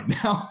assumptions right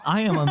now.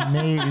 I am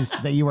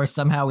amazed that you are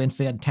somehow in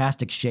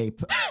fantastic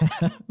shape.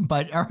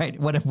 But all right,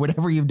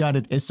 whatever you've done,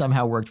 it has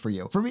somehow worked for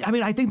you. For me, I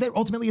mean, I think that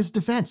ultimately his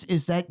defense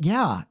is that,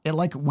 yeah,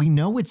 we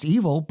know it's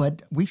evil,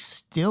 but we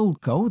still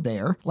go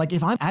there. Like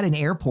if I'm at an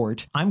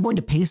airport, I'm going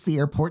to pace the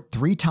airport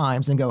 3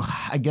 times and go,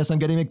 I guess I'm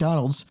getting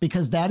McDonald's,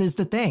 because that is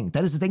the thing.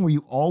 That is the thing where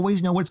you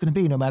always know what it's going to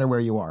be no matter where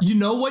you are. You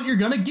know what you're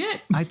going to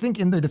get. I think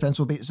in their defense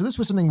will be, so this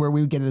was something where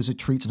we would get it as a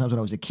treat sometimes when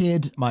I was a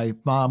kid. My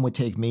mom would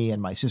take me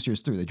and my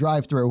sisters through the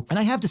drive-thru, and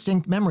I have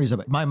distinct memories of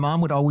it. My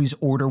mom would always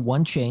order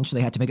one change, so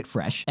they had to make it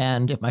fresh.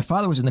 And if my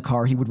father was in the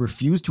car, he would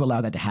refuse to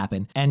allow that to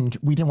happen. And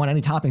we didn't want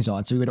any toppings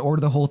on, so we would order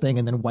the whole thing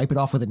and then wipe it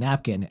off with a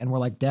napkin. And we're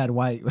like, Dad,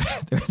 why?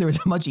 there was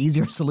a much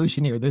easier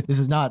solution here. This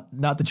is not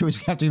the choice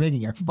we have to be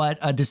making here. But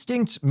a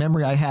distinct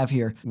memory I have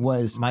here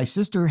was my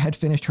sister had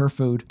finished her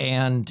food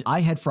and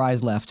I had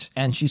fries left.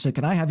 And she said,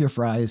 can I have your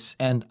fries?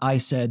 And I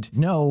said,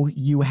 no,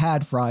 you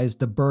had fries.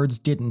 The birds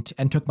didn't,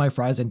 and took my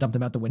fries and dumped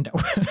them out the window.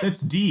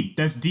 That's deep.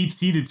 That's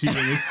deep-seated to you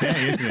to this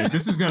day, isn't it?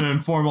 This is going to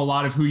inform a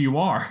lot of who you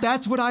are.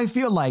 That's what I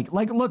feel like.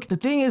 Like, look, the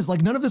thing is,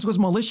 like, none of this was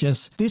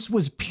malicious. This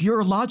was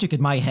pure logic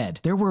in my head.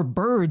 There were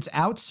birds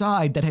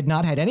outside that had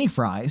not had any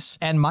fries,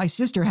 and my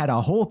sister had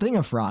a whole thing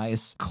of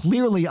fries.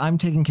 Clearly, I'm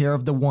taking care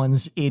of the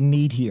ones in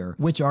need here,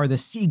 which are the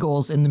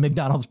seagulls in the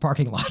McDonald's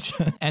parking lot.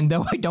 And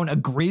though I don't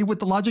agree with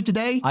the logic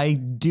today, I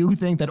do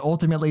think that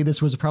ultimately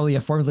this was probably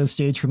a formative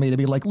stage for me to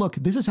be like, look,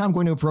 this is how I'm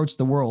going to approach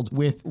the world,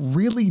 with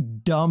really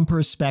dumb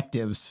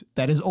perspectives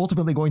that is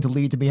ultimately going to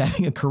lead to me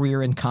having a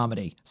career in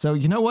comedy. So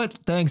you know what?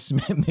 Thanks,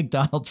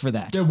 McDonald's, for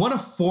that. Yeah, what a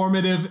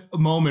formative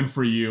moment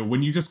for you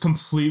when you just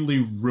completely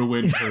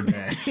ruined her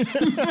day.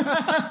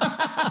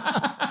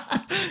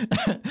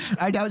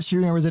 I doubt she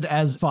remembers it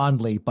as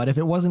fondly, but if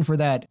it wasn't for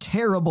that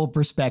terrible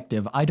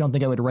perspective, I don't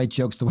think I would write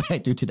jokes the way I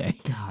do today.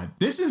 God,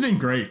 this has been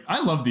great.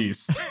 I love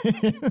these.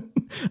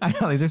 I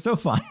know, these are so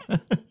fun.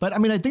 But I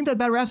mean, I think that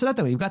about wraps it up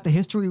though. We've got the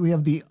history, we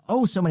have the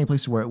so many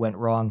places where it went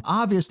wrong,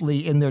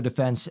 obviously in their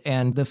defense,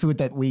 and the food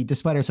that we,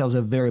 despite ourselves,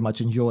 have very much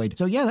enjoyed.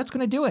 So yeah, that's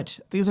going to do it.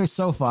 These are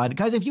so fun.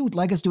 Guys, if you would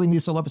like us doing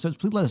these solo episodes,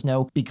 please let us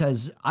know,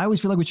 because I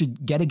always feel like we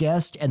should get a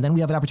guest and then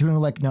we have an opportunity.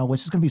 We're like, no,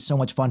 this is going to be so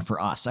much fun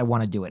for us. I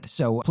want to do it.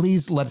 So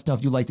please let us know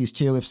if you like these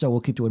too. If so,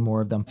 we'll keep doing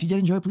more of them. If you did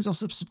enjoy it, please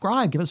also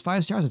subscribe. Give us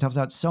 5 stars. It helps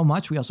out so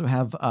much. We also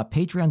have a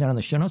Patreon down in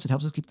the show notes. It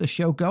helps us keep the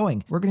show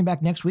going. We're getting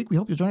back next week. We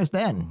hope you'll join us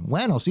then.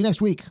 When? I'll see you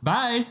next week.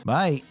 Bye.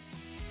 Bye.